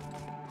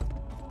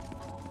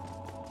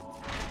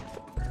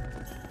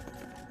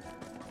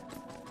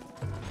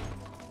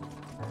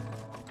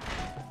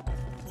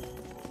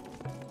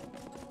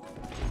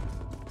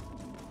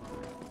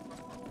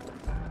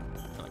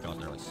 Oh my god,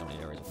 there are like so many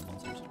areas of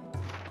monsters.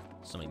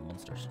 So many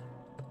monsters.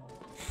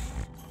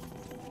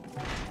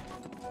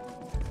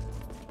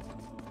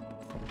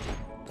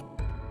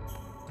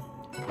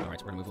 Alright,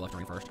 so we're gonna move left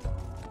and right first.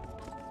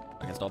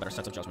 Against all better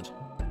sets of judgment.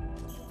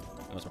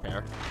 We must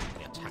prepare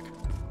the attack.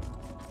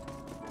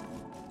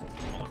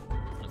 Hold on.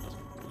 What is this?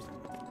 Who's there?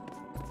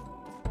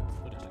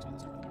 Who attacks me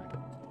this over the right?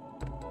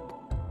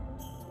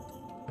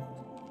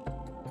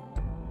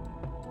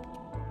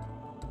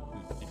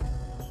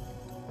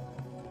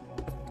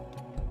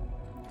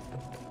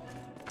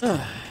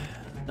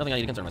 Nothing I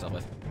need to concern myself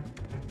with.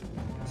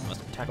 I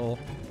must tackle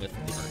with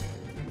the earth.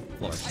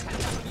 Floor.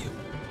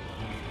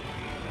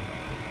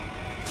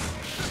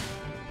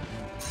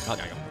 Oh,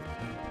 there you go.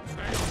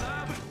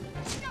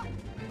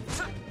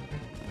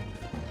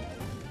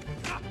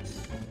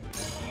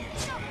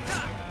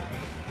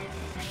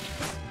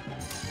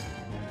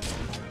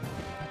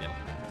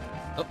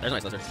 Oh, there's a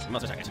nice lizard. We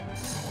must attack it.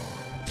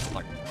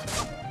 Fuck.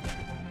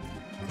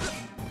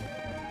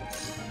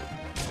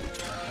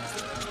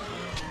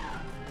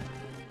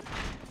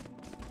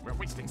 We're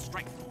wasting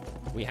strength.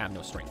 We have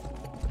no strength.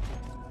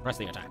 Press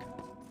the attack.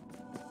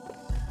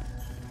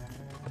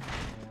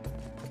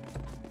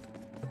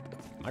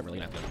 Am I really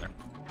gonna have to go there?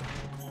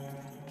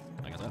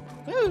 I guess so.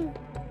 Woo!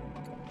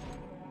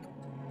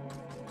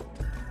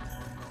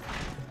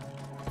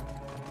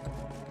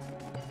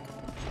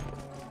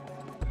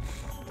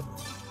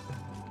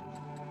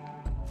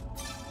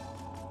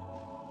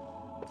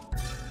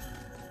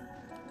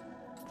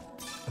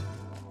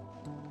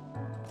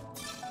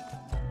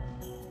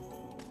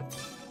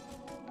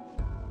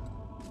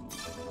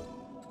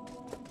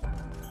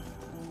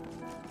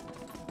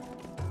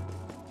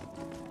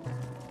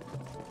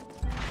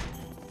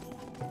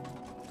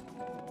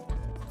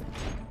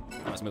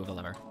 Let's move the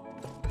lever.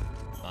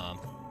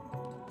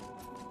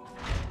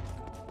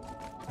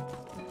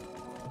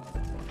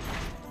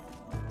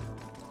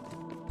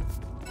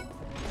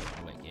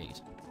 Wait,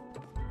 gate.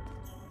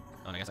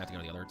 Oh, and I guess I have to go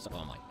to the other side.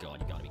 Oh my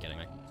god, you gotta be kidding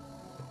me.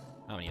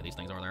 How many of these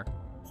things are there?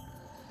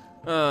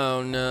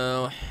 Oh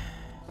no.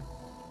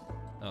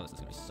 Oh, this is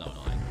gonna be so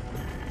annoying.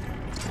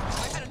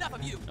 I've had enough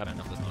of you! I've had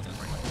enough of this nonsense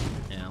right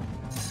now.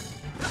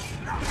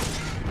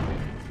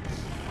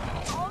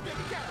 I'll get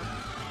together!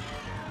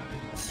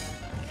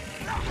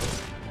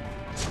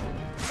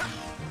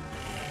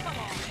 Come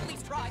on, at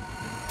least try.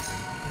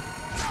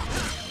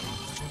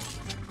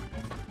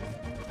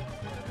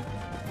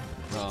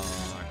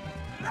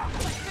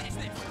 Let's finish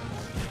this.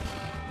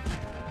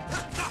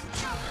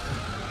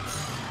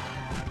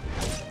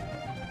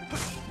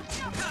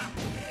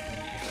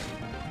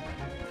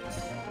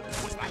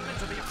 Was that meant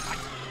to be a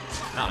fight?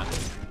 I don't know.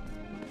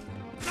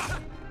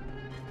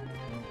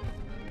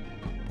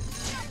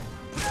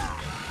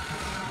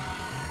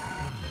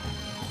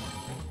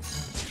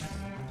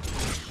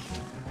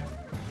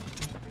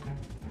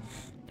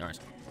 Alright.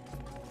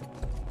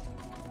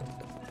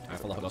 Alright,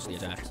 full up goes to the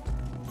attack.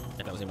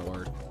 If that was even a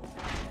word.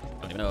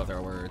 I don't even know if there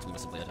are words, we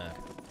must simply attack.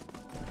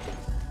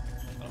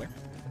 Oh, where?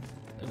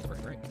 That was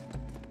freaking great.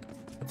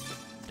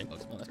 Stink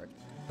bugs. Oh, that's great.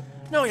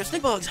 No, you have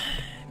stink bugs!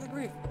 Good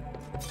grief.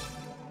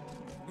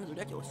 It was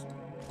ridiculous.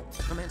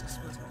 Romantic.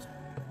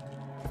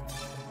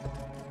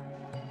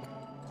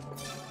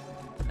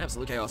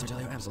 Absolute chaos, I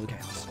tell you. Absolute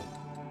chaos.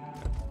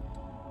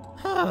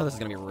 This is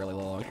gonna be really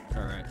long.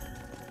 Alright.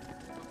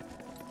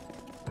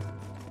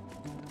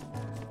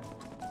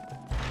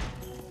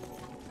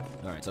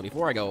 Alright, so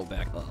before I go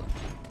back up...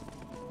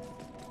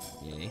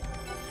 Yay.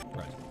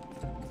 Right.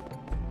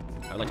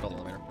 I would like to build the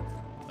elevator.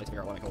 I'd like to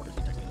figure out why my coworkers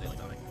keep texting me in the daylight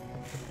time.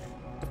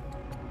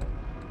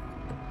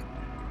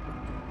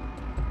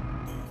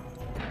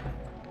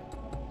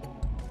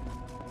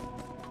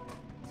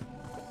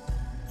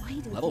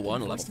 Level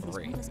 1 or level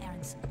 3?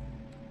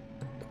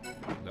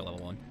 Go level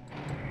 1.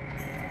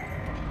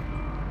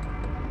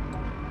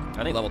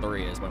 I think level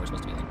 3 is when we're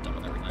supposed to be like done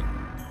with everything.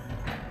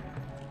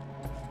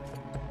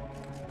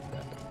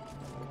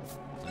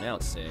 So now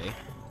let's see.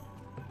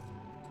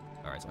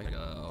 Alright, so I gotta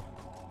go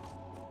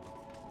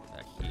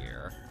back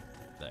here,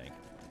 I think.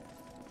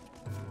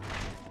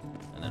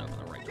 And then open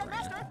the right door.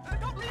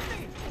 Don't leave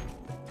me!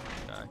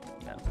 Okay,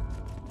 yeah.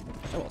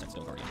 Oh, I'll take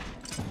Stone Guardian.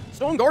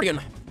 Stone Guardian!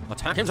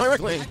 Attack him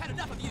directly! I've had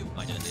enough of you!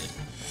 I did indeed.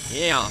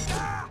 Yeah!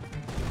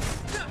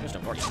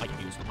 guardian, I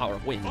can use the power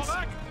of winds.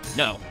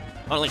 No,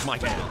 unleash my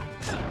tail.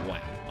 Wow.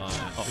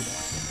 Oh,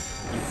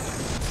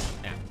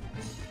 yeah.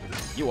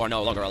 You are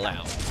no longer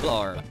allowed.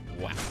 Blur.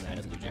 Wow, that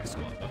doesn't do jack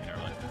squat. Okay, never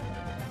mind.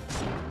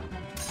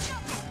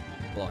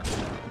 Blur.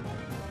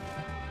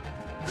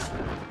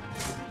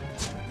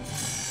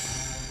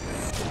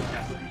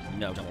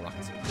 No jumbo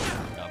rockets.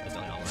 No, it's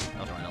not an Elder.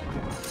 I'll try an Elder.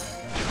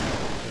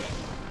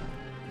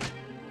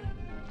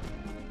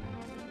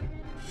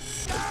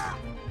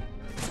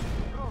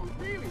 Oh,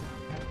 really?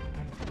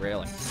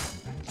 Really?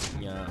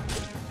 Yeah.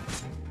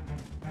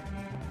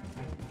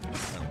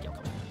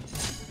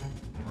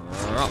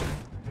 Oh,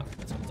 okay,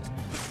 that's what it does.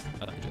 I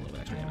thought I could do a little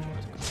bit extra damage.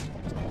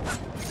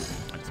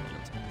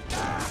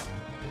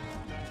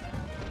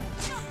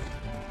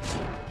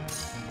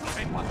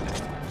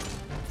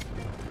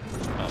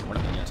 Oh, we're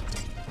not done yet.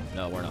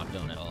 No, we're not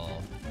done at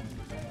all.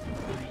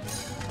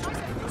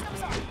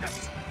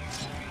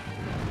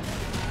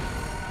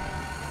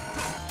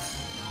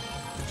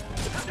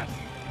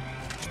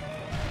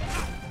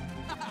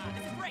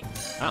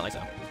 I don't think so.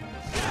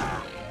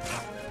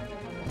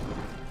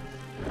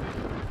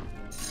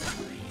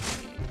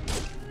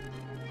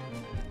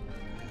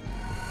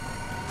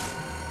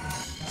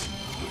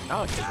 Oh, I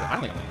don't think I'm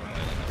gonna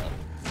play like that well.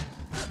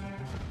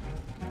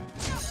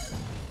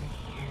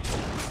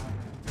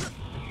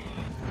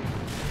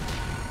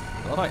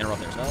 Well, if I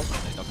interrupt their spells,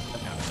 they don't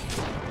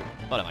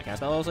happen. But if I cast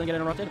spells and get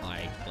interrupted,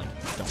 I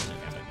like don't cast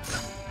it.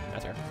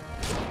 That's fair.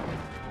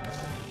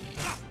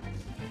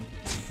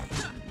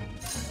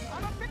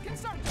 I'm a bit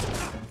concerned.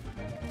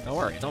 Don't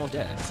worry, it's almost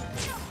dead.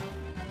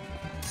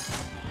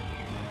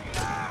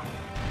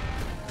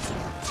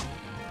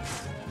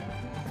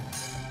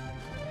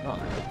 Oh,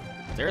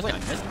 seriously, I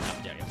missed it. Oh,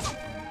 damn it.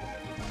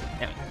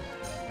 Damn it.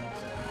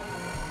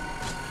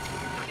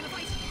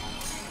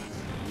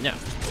 No.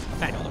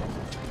 Back over.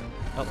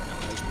 Oh, no.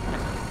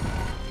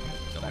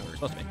 Go back where we're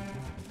supposed to be.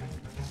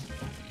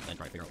 Then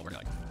try to figure out what we're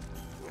doing.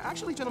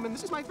 Actually, gentlemen,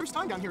 this is my first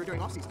time down here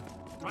during off-season.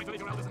 Trying to leave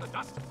your elders in the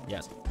dust.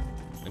 Yes.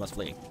 We must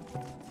flee.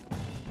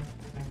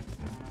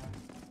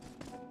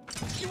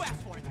 You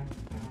asked for it.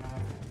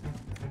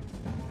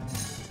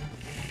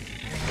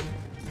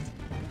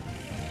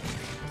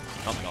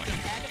 Oh my god.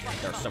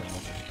 There are so many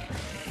monsters.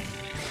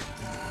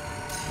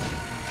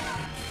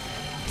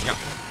 Yeah.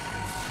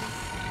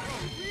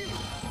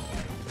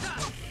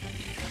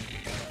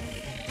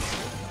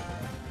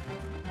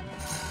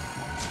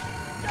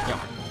 Yeah.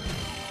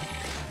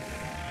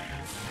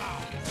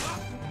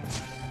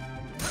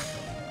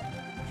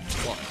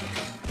 What?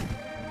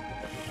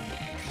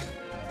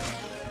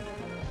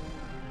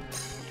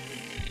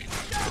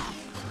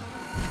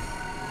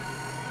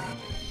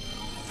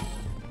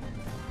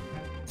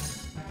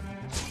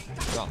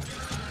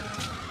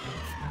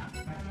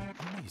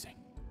 Amazing.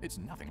 It's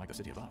nothing like the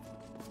city above.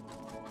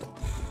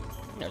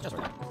 Yeah, it's just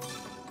right there.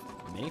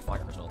 Mini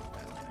fire crystal.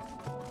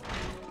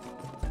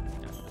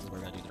 Yeah, this is where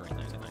we're gonna do the drain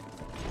things, I think.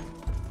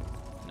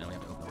 Now we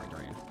have to open the right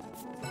drain.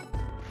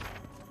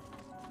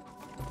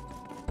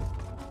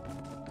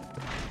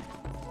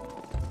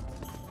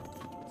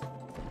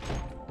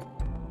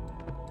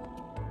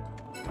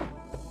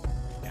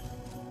 Yeah.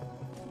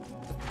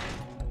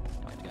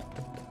 I have to go.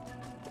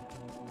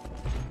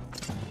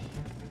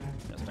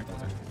 Let's attack the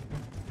lizard.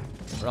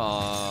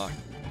 Raw.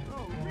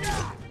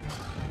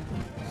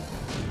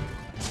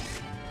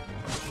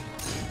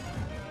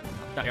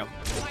 There you go.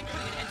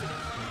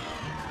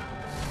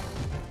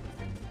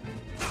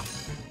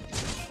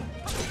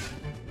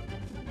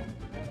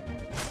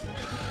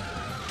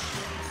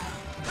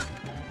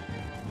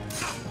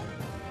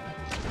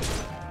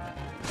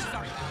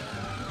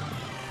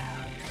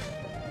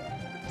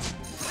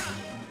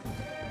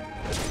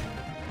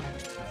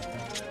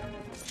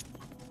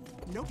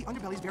 Note the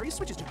underbelly's various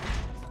switches to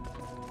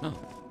Oh,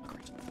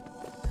 great.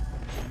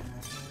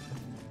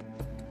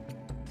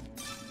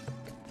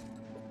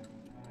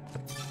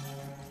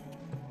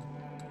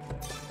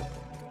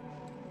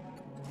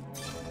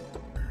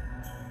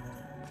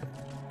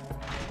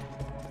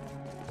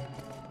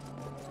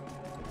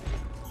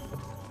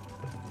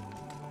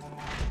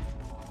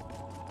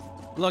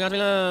 Look out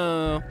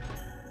below!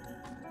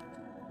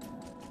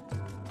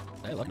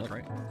 Hey, look, no,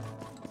 right.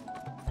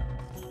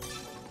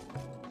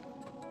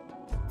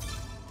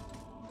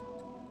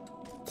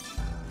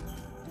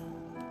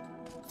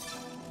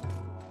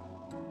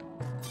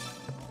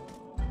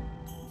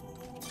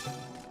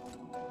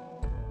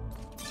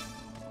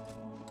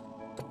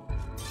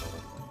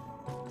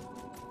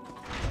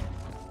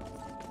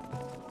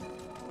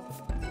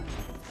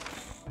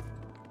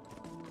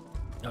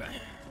 Okay.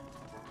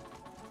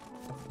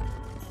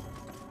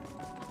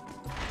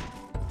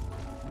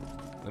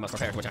 We must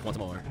prepare to attack once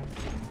more.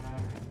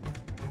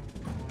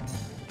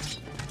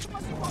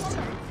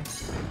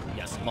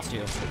 Yes, must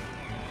you. Stay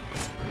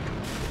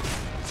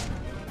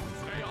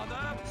on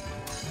them.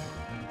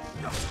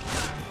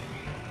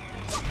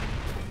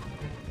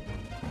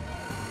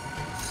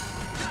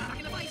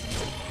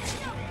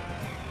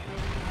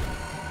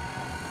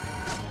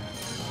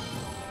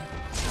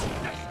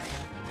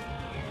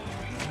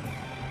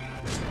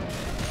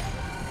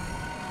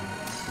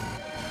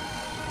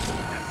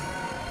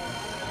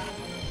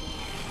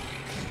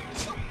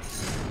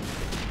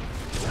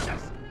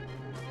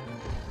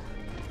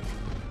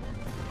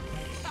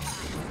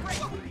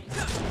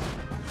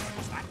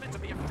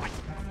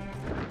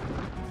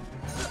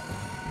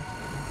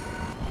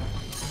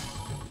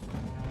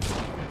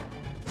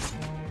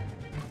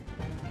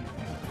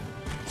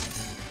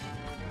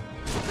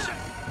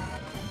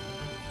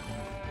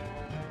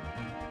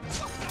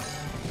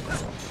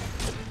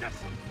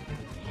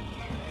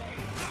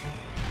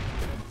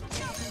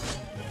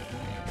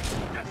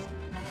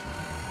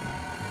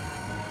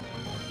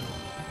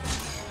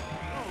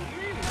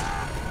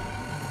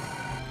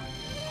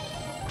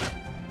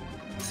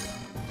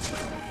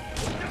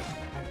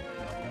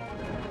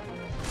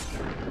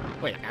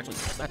 actually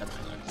missed. That doesn't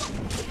matter.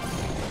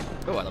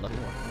 Oh, I love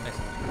nothing more. Nice.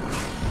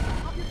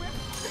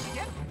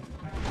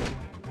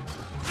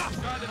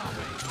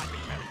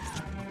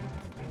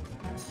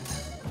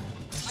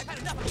 I've had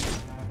enough of you.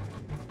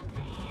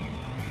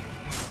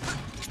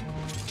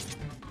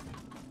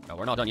 No,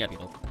 we're not done yet,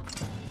 people.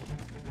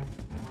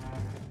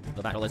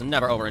 The battle is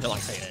never over until I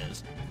say it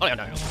is. Oh, yeah,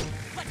 no.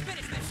 Let's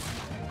finish this.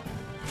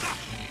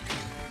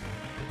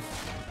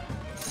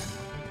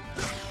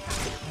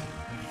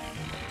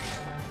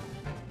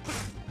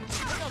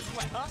 No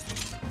sweat, huh?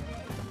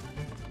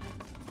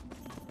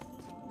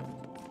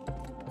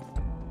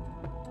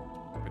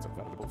 It's a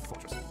veritable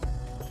fortress.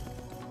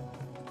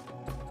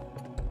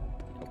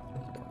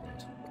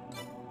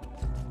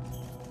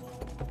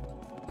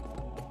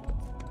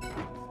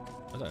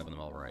 I thought I have them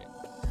all right.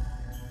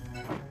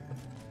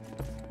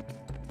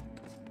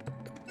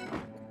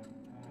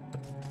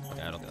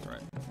 Okay, I don't think that's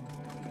right.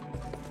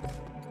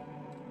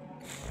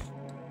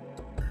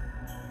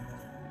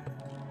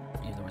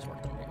 Use the rest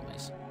working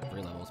release.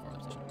 3 levels for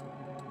position.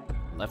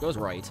 Left goes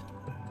right.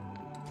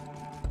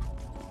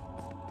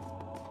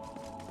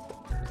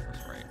 This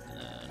goes right, and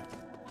then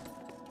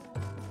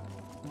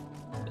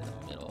in the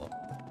middle.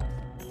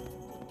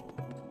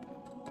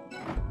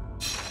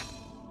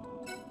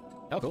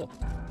 Oh, cool.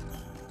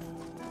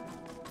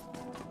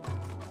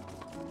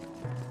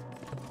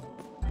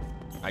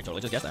 I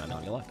totally just guessed that, I'm not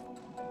gonna lie.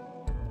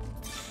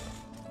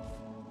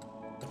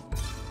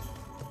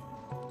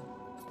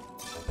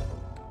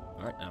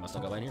 Alright, I must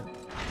still go in here.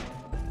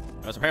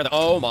 I must prepare the—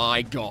 oh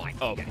my god!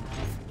 Okay.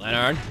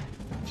 Leonard,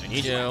 I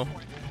need you.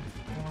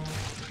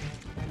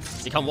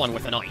 Become one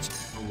with the night.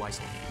 Oh,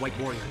 wisely. White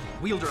warrior,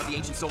 wielder of the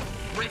ancient sword,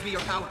 grant me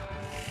your power.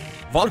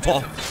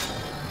 Volleyball!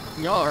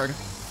 Yard!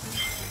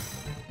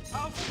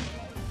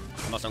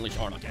 I must unleash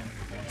Armageddon.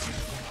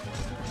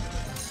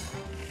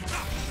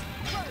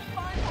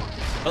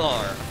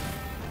 Pillar!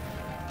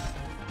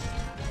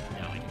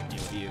 Now I can deal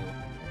with you, you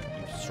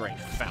strange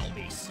foul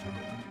beast.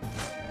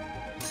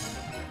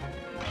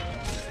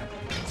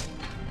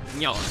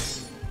 Yar.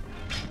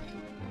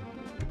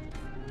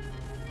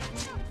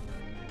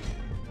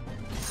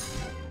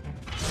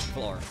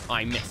 Floor.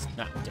 I missed.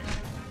 Ah, damn.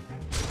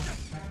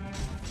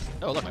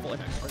 Oh, look, my full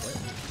impact.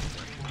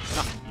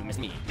 Ah, you missed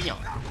me. Yar.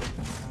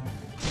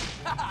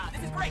 Haha,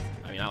 this is great.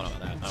 I mean, I don't know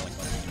about that. I don't like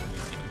fucking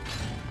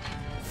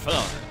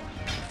Floor.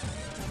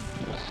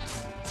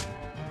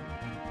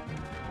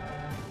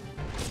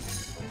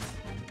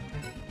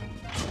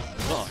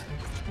 Floor.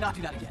 Not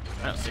do that again.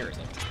 No,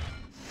 seriously.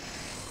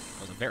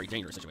 That was a very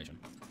dangerous situation.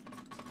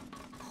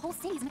 The whole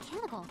city's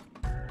mechanical.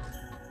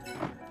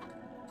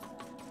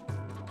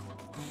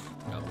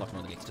 Oh, locked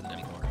one of the gates to the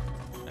demi floor.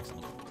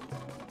 Excellent.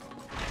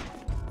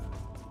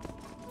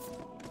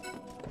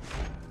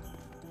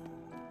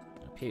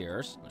 It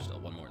appears there's still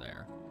one more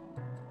there.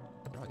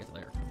 How do I get to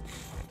there?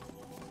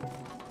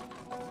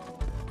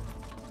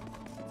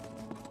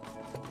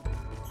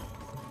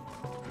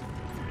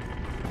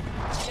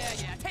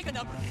 Yeah, take a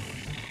number.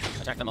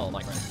 Attack them all,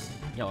 my friends.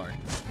 Yard.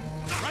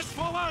 Press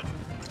forward!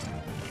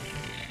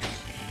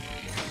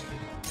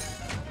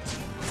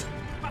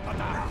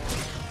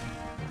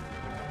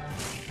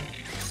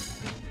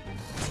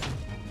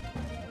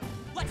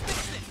 Let's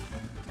finish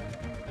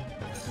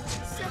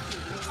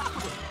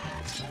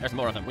this. There's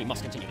more of them. We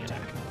must continue the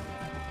attack.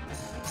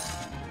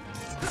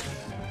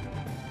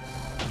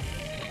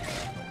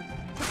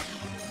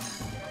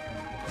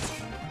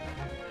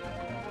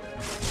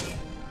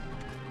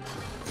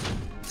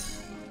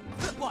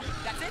 What?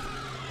 That's it?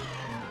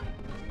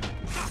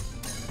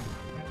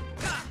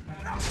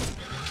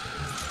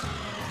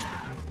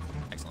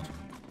 Excellent.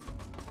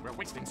 We're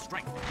wasting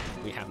strength.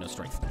 We have no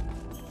strength.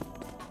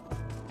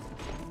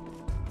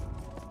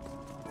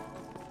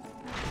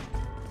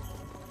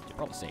 Should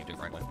probably save, dude,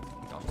 frankly.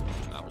 Gosh, it's been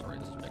 2 hours already.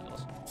 This is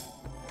ridiculous.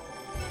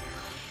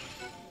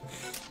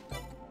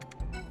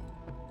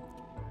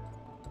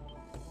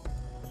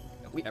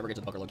 If we ever get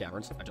to the Buckaroo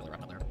Caverns, I'm totally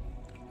wrapping up there.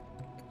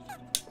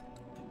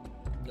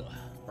 Ugh,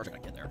 first I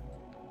gotta get there.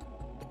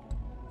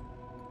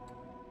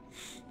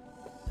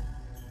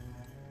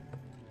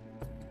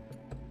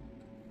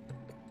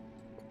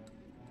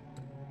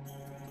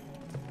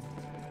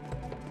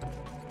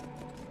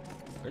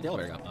 Where'd the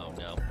elevator go? Oh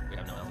no, we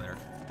have no elevator.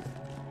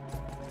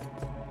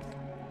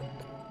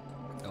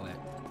 Go away.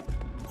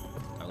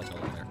 Oh, let's go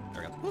over there.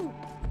 There we go. Woo!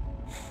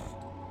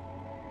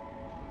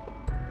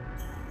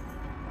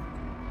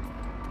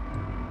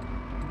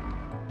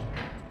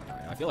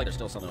 Alright, I feel like there's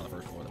still something on the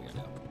first floor that we gotta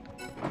do.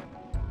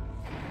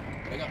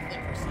 We got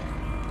flip first.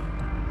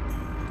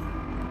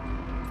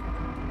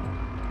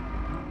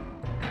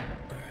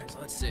 Alright, so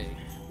let's see.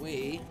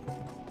 We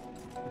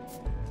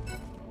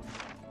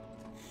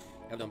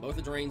have done both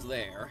the drains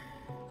there.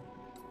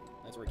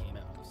 That's where it came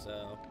out,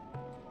 so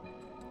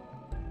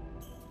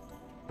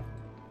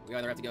we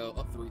either have to go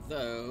up through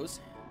those.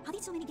 How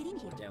did so many get in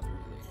here? Down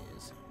through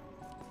these.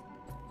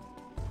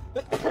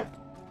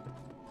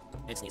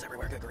 It sneezes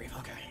everywhere, good grief,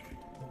 okay.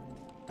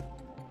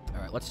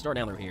 Alright, let's start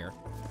down through here.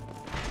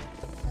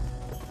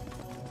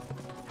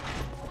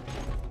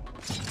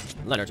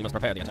 Leonard, you must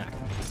prepare the attack.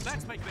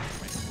 Let's make this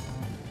quick.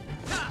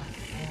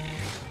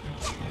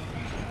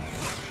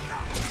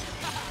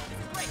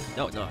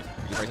 No, it's not. Are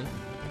you crazy?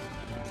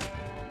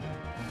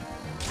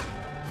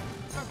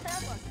 Prepare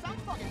for some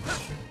fucking...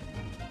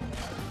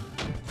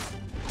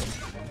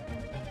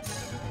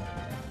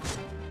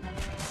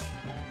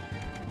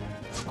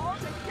 All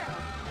taken care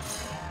of.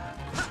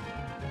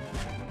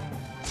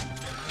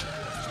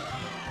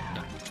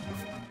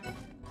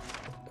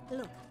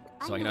 Look,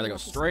 So I can either go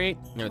straight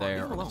near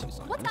there or these two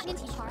signs. What's gotten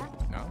into you, Tara?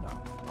 No,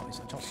 only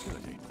some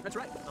hostility. That's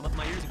right. I'm up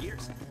my ears and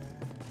gears.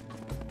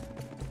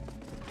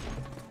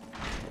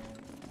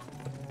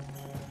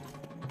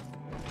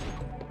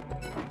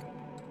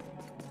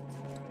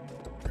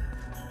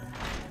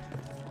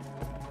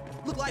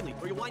 Look lively,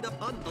 or you'll wind up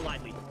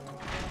unlively.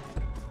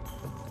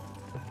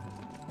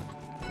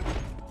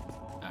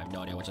 I have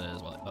no idea which it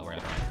is, but we're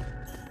gonna try.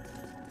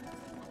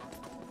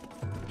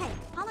 Hey,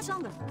 how much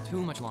longer?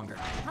 Too much longer.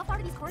 How far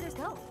do these corridors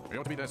go? We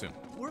ought to be there soon.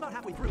 We're about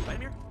halfway through, right,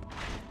 Amir?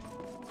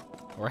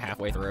 We're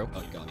halfway through.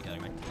 Oh, you gotta be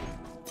kidding me.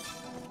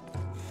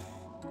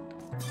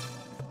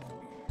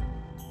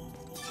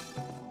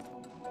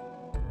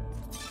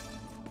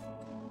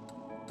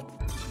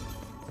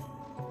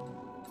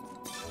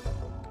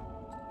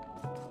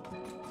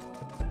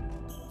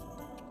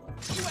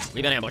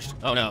 We've been ambushed.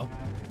 Oh no.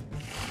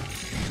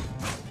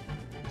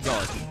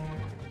 God.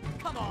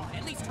 Come on,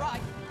 at least try.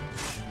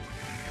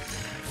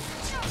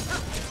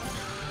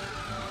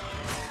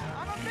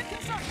 I'm a bit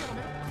concerned,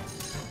 gentlemen.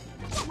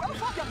 Well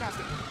fought, young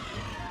master.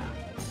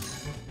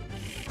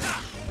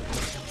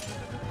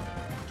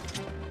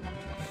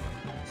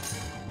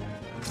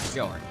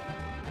 Sure.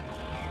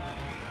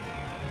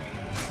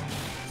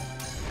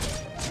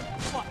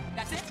 What?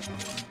 That's it?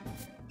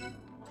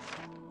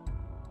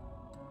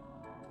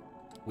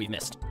 We've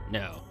missed.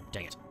 No.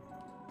 Dang it.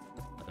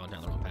 I'm going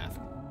down the wrong path.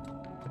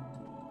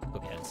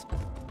 Poopy heads.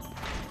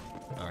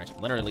 Alright,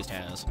 Leonard at least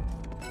has.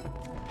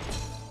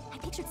 I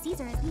pictured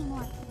Caesar as being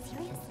more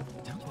serious.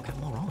 Townsfolk will get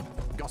more on.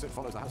 Gossip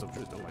follows the house of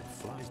Driscoll like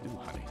flies do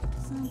honey.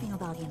 Something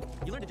about him.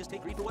 You learn to just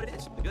take Greede for what it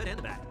is, the good and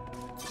the bad.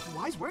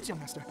 Wise words, young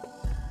master.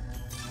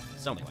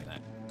 Something like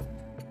that.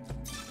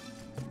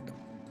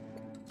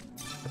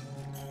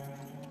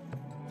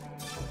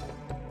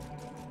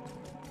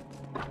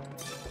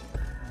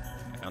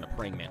 I found a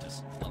praying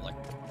mantis. Lovely.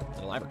 Is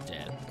it alive or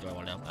dead? Do I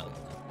want to know? I don't know.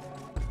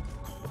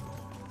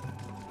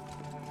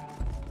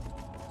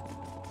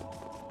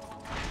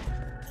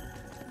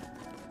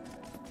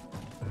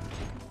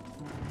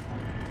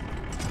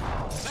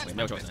 We have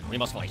no choice then. We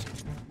must fight.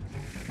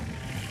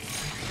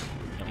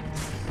 Yummy.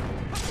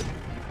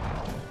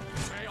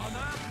 Stay on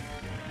that.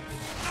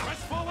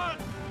 Press forward.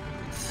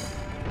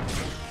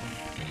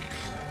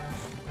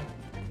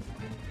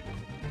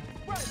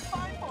 We're in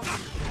fine form.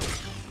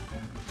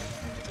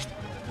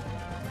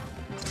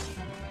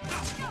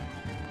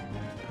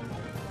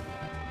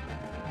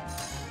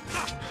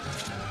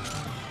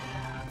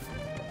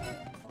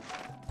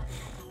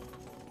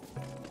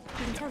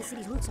 You can tell the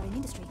city's roots are in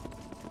industry.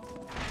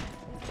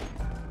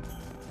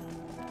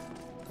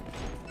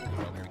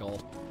 Oh, very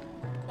gold.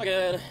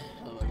 Again.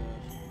 Oh my gosh.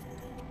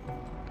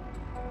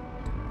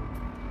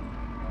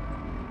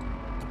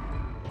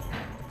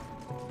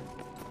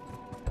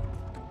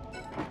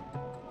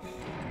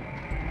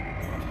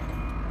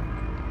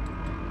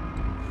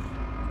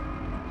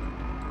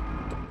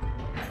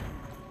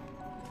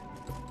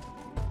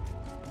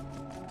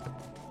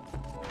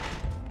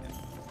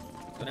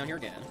 Let's go down here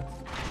again.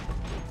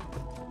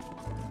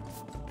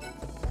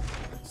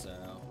 So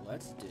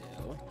let's do.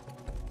 Let's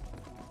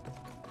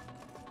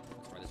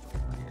try this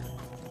over here.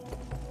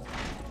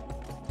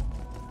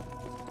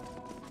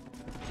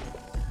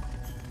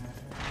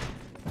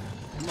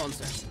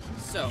 Monsters.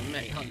 So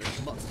many hundreds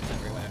of monsters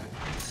everywhere.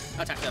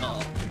 Attack them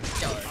all.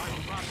 Go.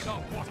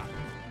 No water.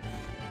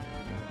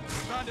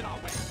 Burned in our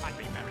way. I'd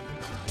be merry.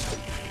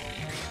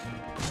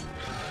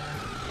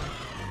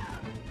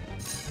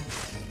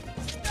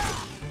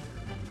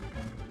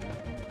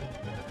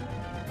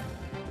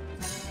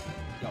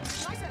 Go. I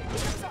say,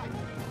 keep inside.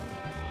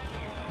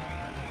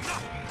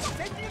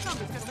 Safety in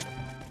numbers, gentlemen.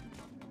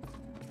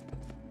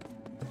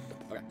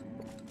 Okay.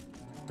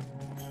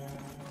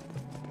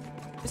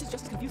 This is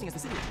just as confusing as the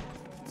city.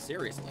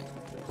 Seriously.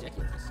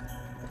 Ridiculous.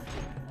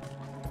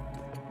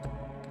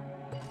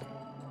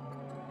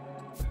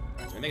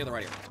 Alright, so we make it the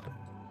right here this time.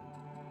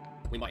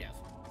 We might have.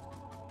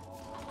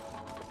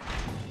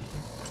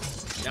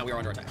 Now we are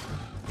under attack.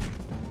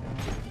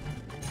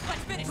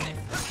 Let's finish this.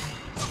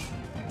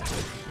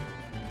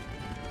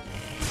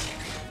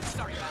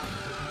 Sorry, pal.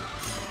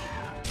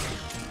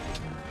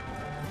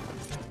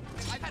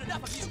 I've had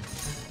enough of you.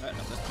 Alright,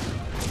 no, this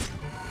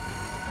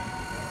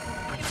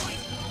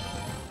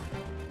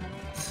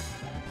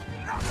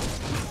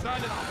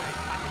Burned in our way.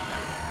 I'd be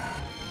merry.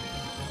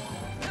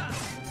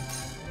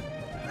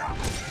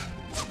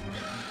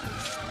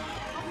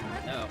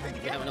 No,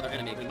 we have another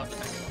enemy. We must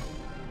attack him.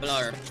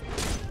 Blurb.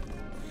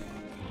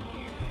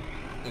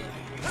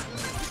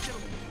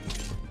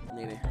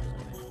 Maybe.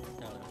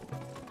 No.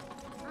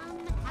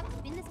 Haven't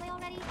you been this way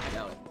already? I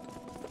doubt it.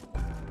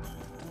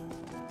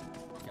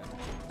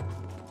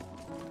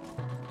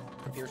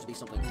 to be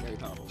something very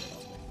powerful.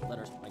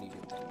 Letters, I need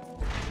you.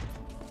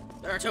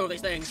 There are 2 of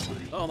these things.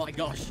 Oh my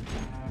gosh.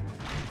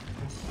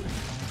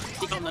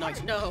 Become the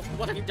knight. No,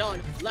 what have you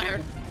done?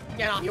 Leonard,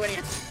 get off, you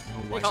idiot.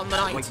 Become the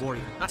knight. White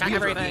warrior. Attack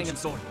everything. And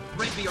sword.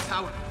 Grant me your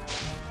power.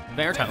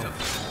 Verto.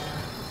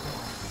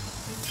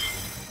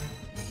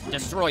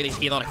 Destroy these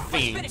heathenic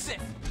fiends. Finish it.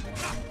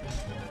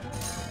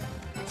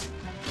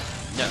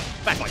 No,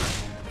 fast fight.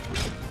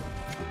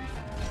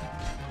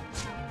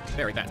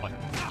 Very fast fight.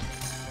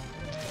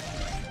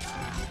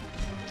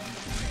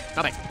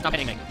 Stop it. Stop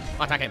hitting me.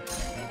 Attack him.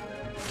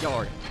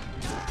 Yord.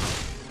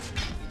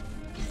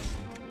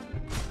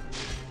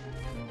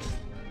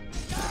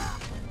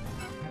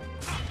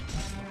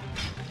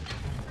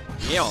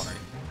 Yord.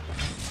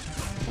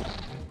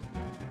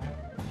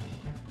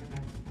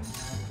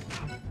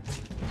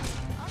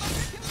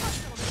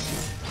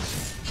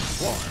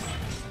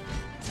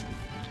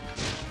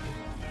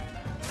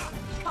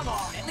 Come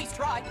on, at least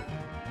try.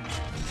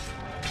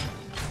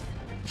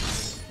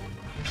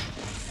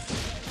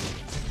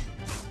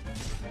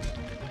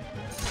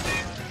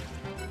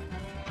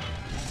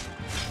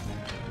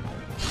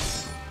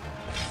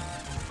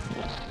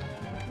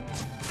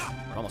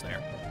 We're almost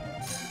there.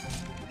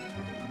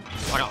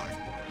 Rock on.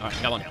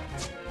 Alright, got one down.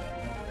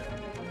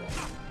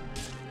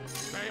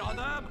 Stay on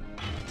them!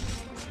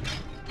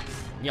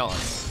 Yawn.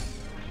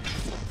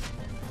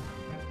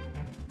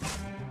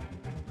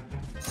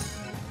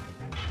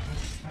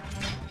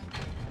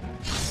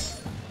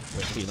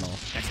 Wait, even all.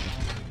 Excellent.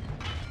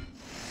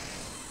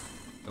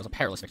 It was a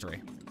perilous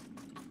victory.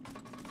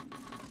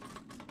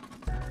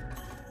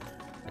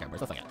 Okay,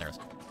 where's the thing at? There it is.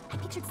 I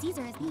pictured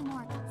Caesar as being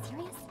more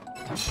serious.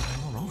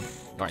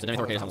 Alright, so Demi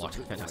Thor gate is unlocked.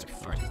 Fantastic.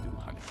 Alright.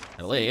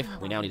 I believe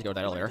we now need to go to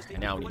that elevator, and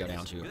now we need to go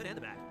down to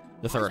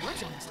the 3rd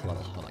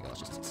level. Oh my god, it's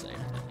just insane.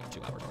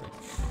 2 hours already.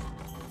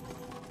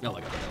 Oh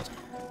my god, that was.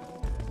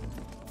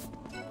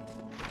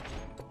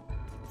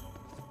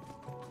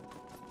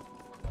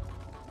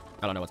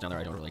 I don't know what's down there,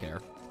 I don't really care.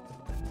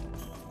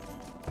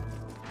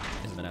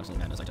 This has been absolute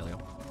madness, I tell you.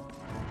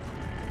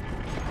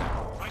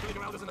 Trying to leave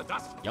around us in the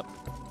dust? Yep.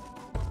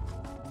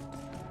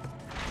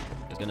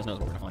 Because goodness knows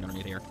what we're gonna find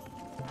underneath here.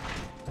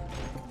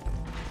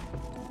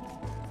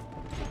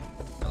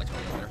 I like to go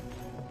there.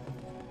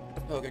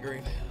 Oh, good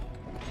grief.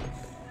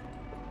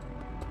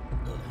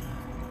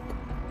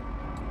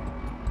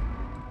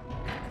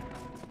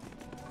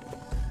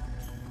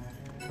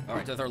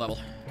 Alright, to the 3rd level.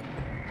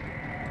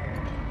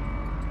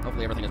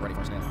 Hopefully everything is ready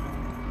for us now.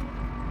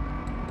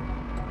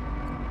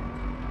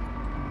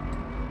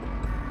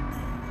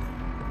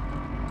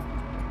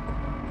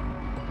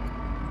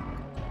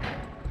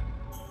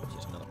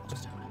 Just another one,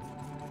 just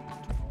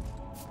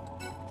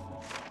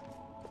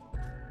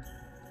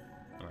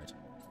alright.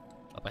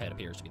 Up ahead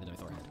appears to be the Demi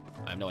Thor head.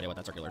 I have no idea what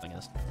that circular thing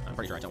is. I'm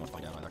pretty sure I don't want to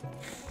find out either.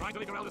 Trying to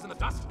leave around us in the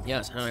dust?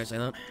 Yes, how do I say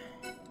that?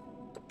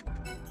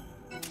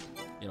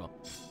 You know.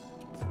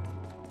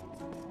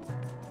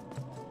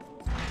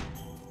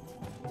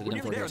 We're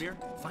nearly there, Amir.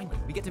 Finally,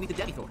 we get to meet the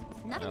Demi Thor.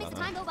 Nothing makes the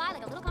time go by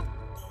like a little comp.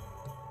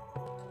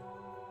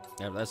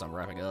 After this, I'm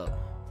wrapping up.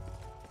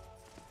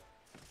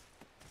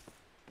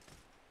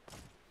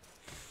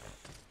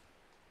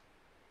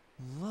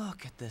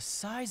 Look at the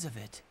size of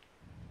it.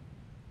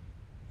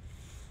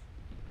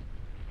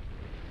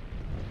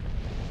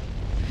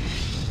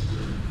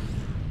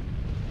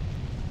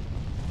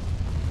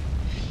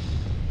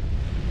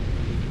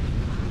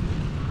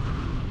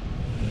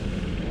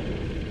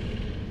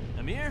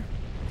 Amir,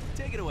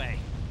 take it away.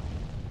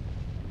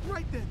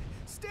 Right then,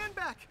 stand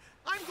back.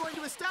 I'm going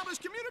to establish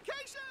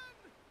communication.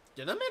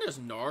 Did that man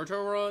just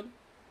Naruto run?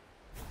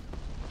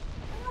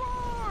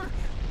 Roar!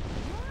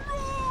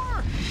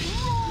 Roar!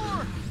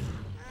 Roar!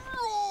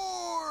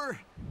 Roar!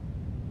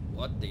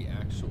 What the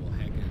actual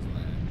heck is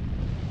that?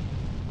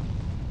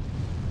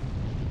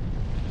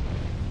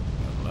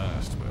 At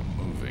last, we're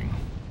moving.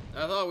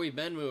 I thought we'd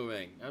been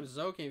moving. I'm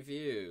so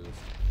confused.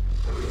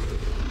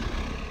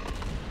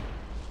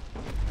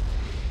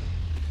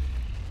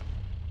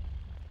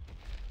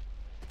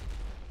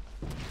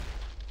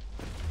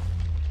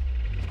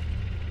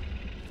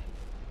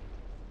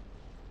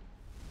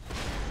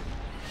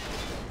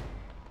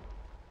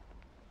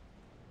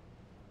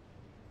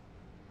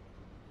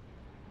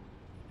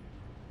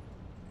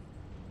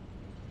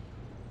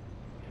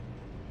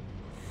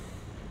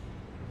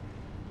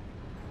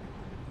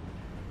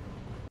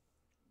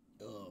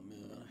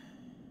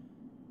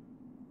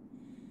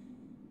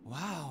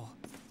 Wow.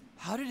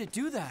 How did it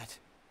do that?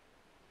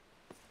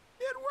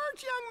 It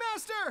worked, young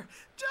master!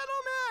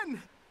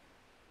 Gentlemen!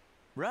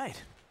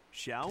 Right.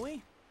 Shall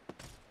we?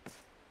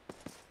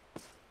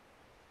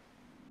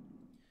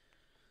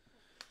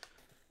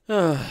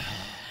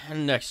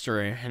 Next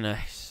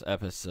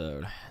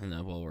episode, and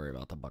then we'll worry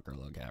about the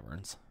Buckerlow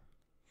Caverns.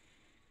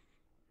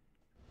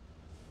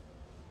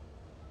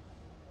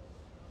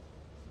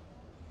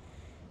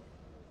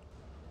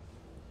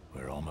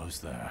 We're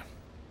almost there.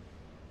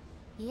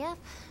 Yep.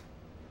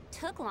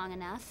 Took long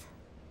enough.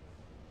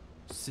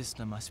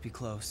 Cisna must be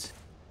close.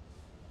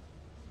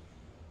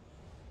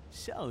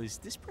 So, is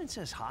this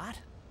princess hot?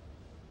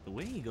 The The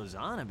way he goes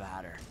on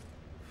about her.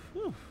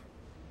 Whew.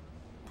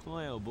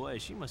 Boy, oh boy,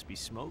 she must be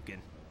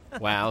smoking.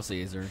 Wow,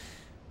 Caesar.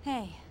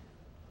 Hey,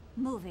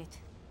 move it.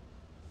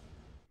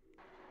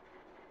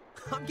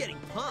 I'm getting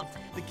pumped.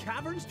 The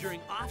caverns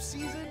during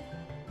off-season?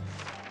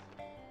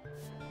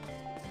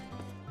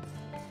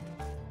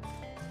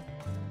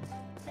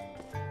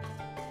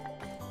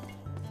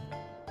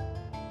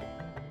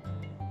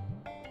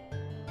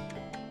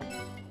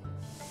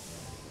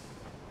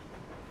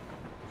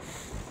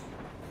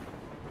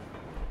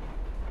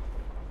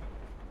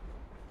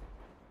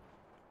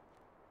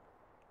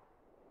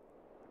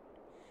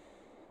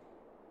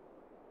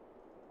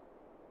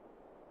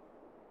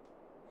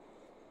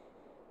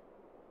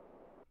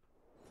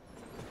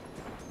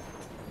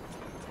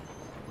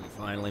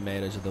 Finally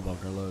made it to the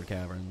Bunker Load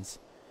Caverns.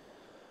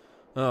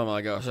 Oh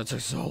my gosh, that took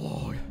so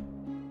long.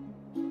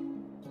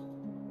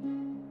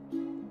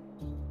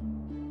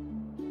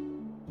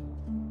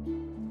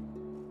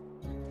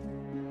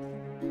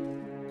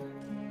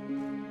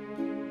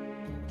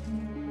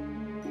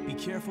 Be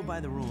careful by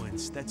the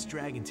ruins. That's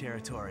dragon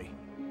territory.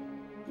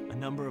 A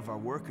number of our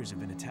workers have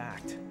been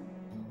attacked.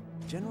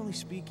 Generally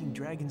speaking,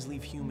 dragons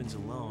leave humans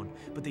alone,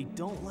 but they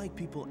don't like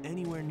people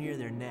anywhere near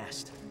their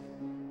nest.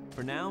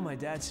 For now, my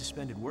dad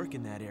suspended work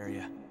in that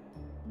area.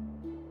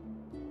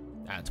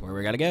 That's where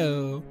we gotta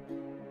go.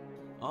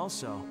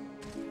 Also,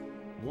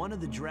 one of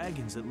the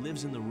dragons that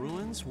lives in the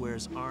ruins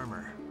wears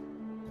armor.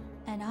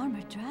 An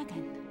armored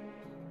dragon.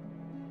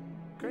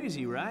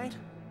 Crazy, right?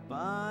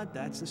 But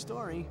that's the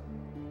story.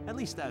 At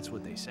least that's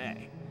what they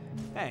say.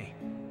 Hey,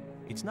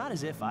 it's not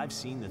as if I've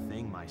seen the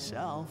thing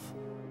myself.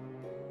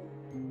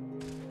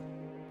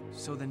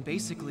 So then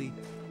basically,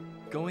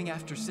 going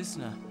after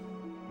Cisna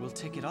will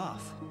tick it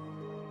off.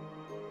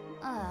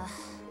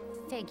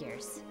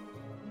 Figures.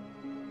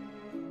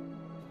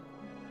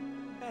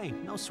 Hey,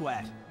 no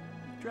sweat.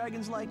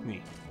 Dragons like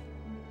me.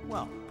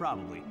 Well,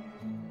 probably.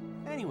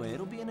 Anyway,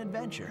 it'll be an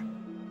adventure.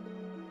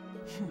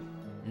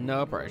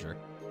 No pressure.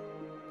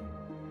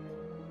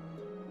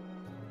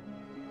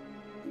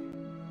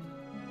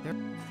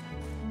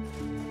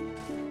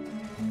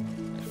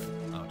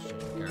 Oh, it's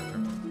changing character.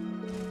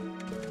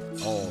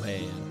 Old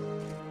head.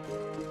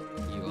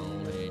 You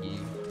old head,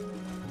 you.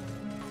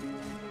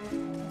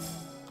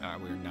 Alright,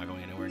 we're not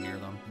going anywhere near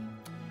them.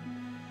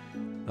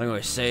 I'm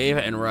going to save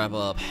and wrap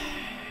up.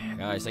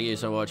 Guys, thank you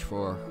so much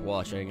for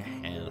watching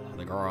and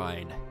the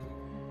grind.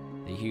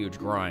 The huge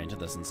grind to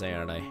this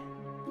insanity.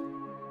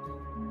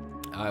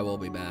 I will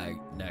be back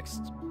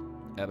next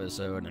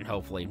episode and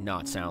hopefully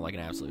not sound like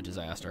an absolute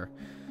disaster.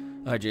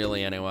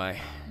 Ideally, anyway.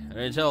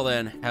 Until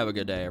then, have a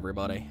good day,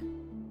 everybody.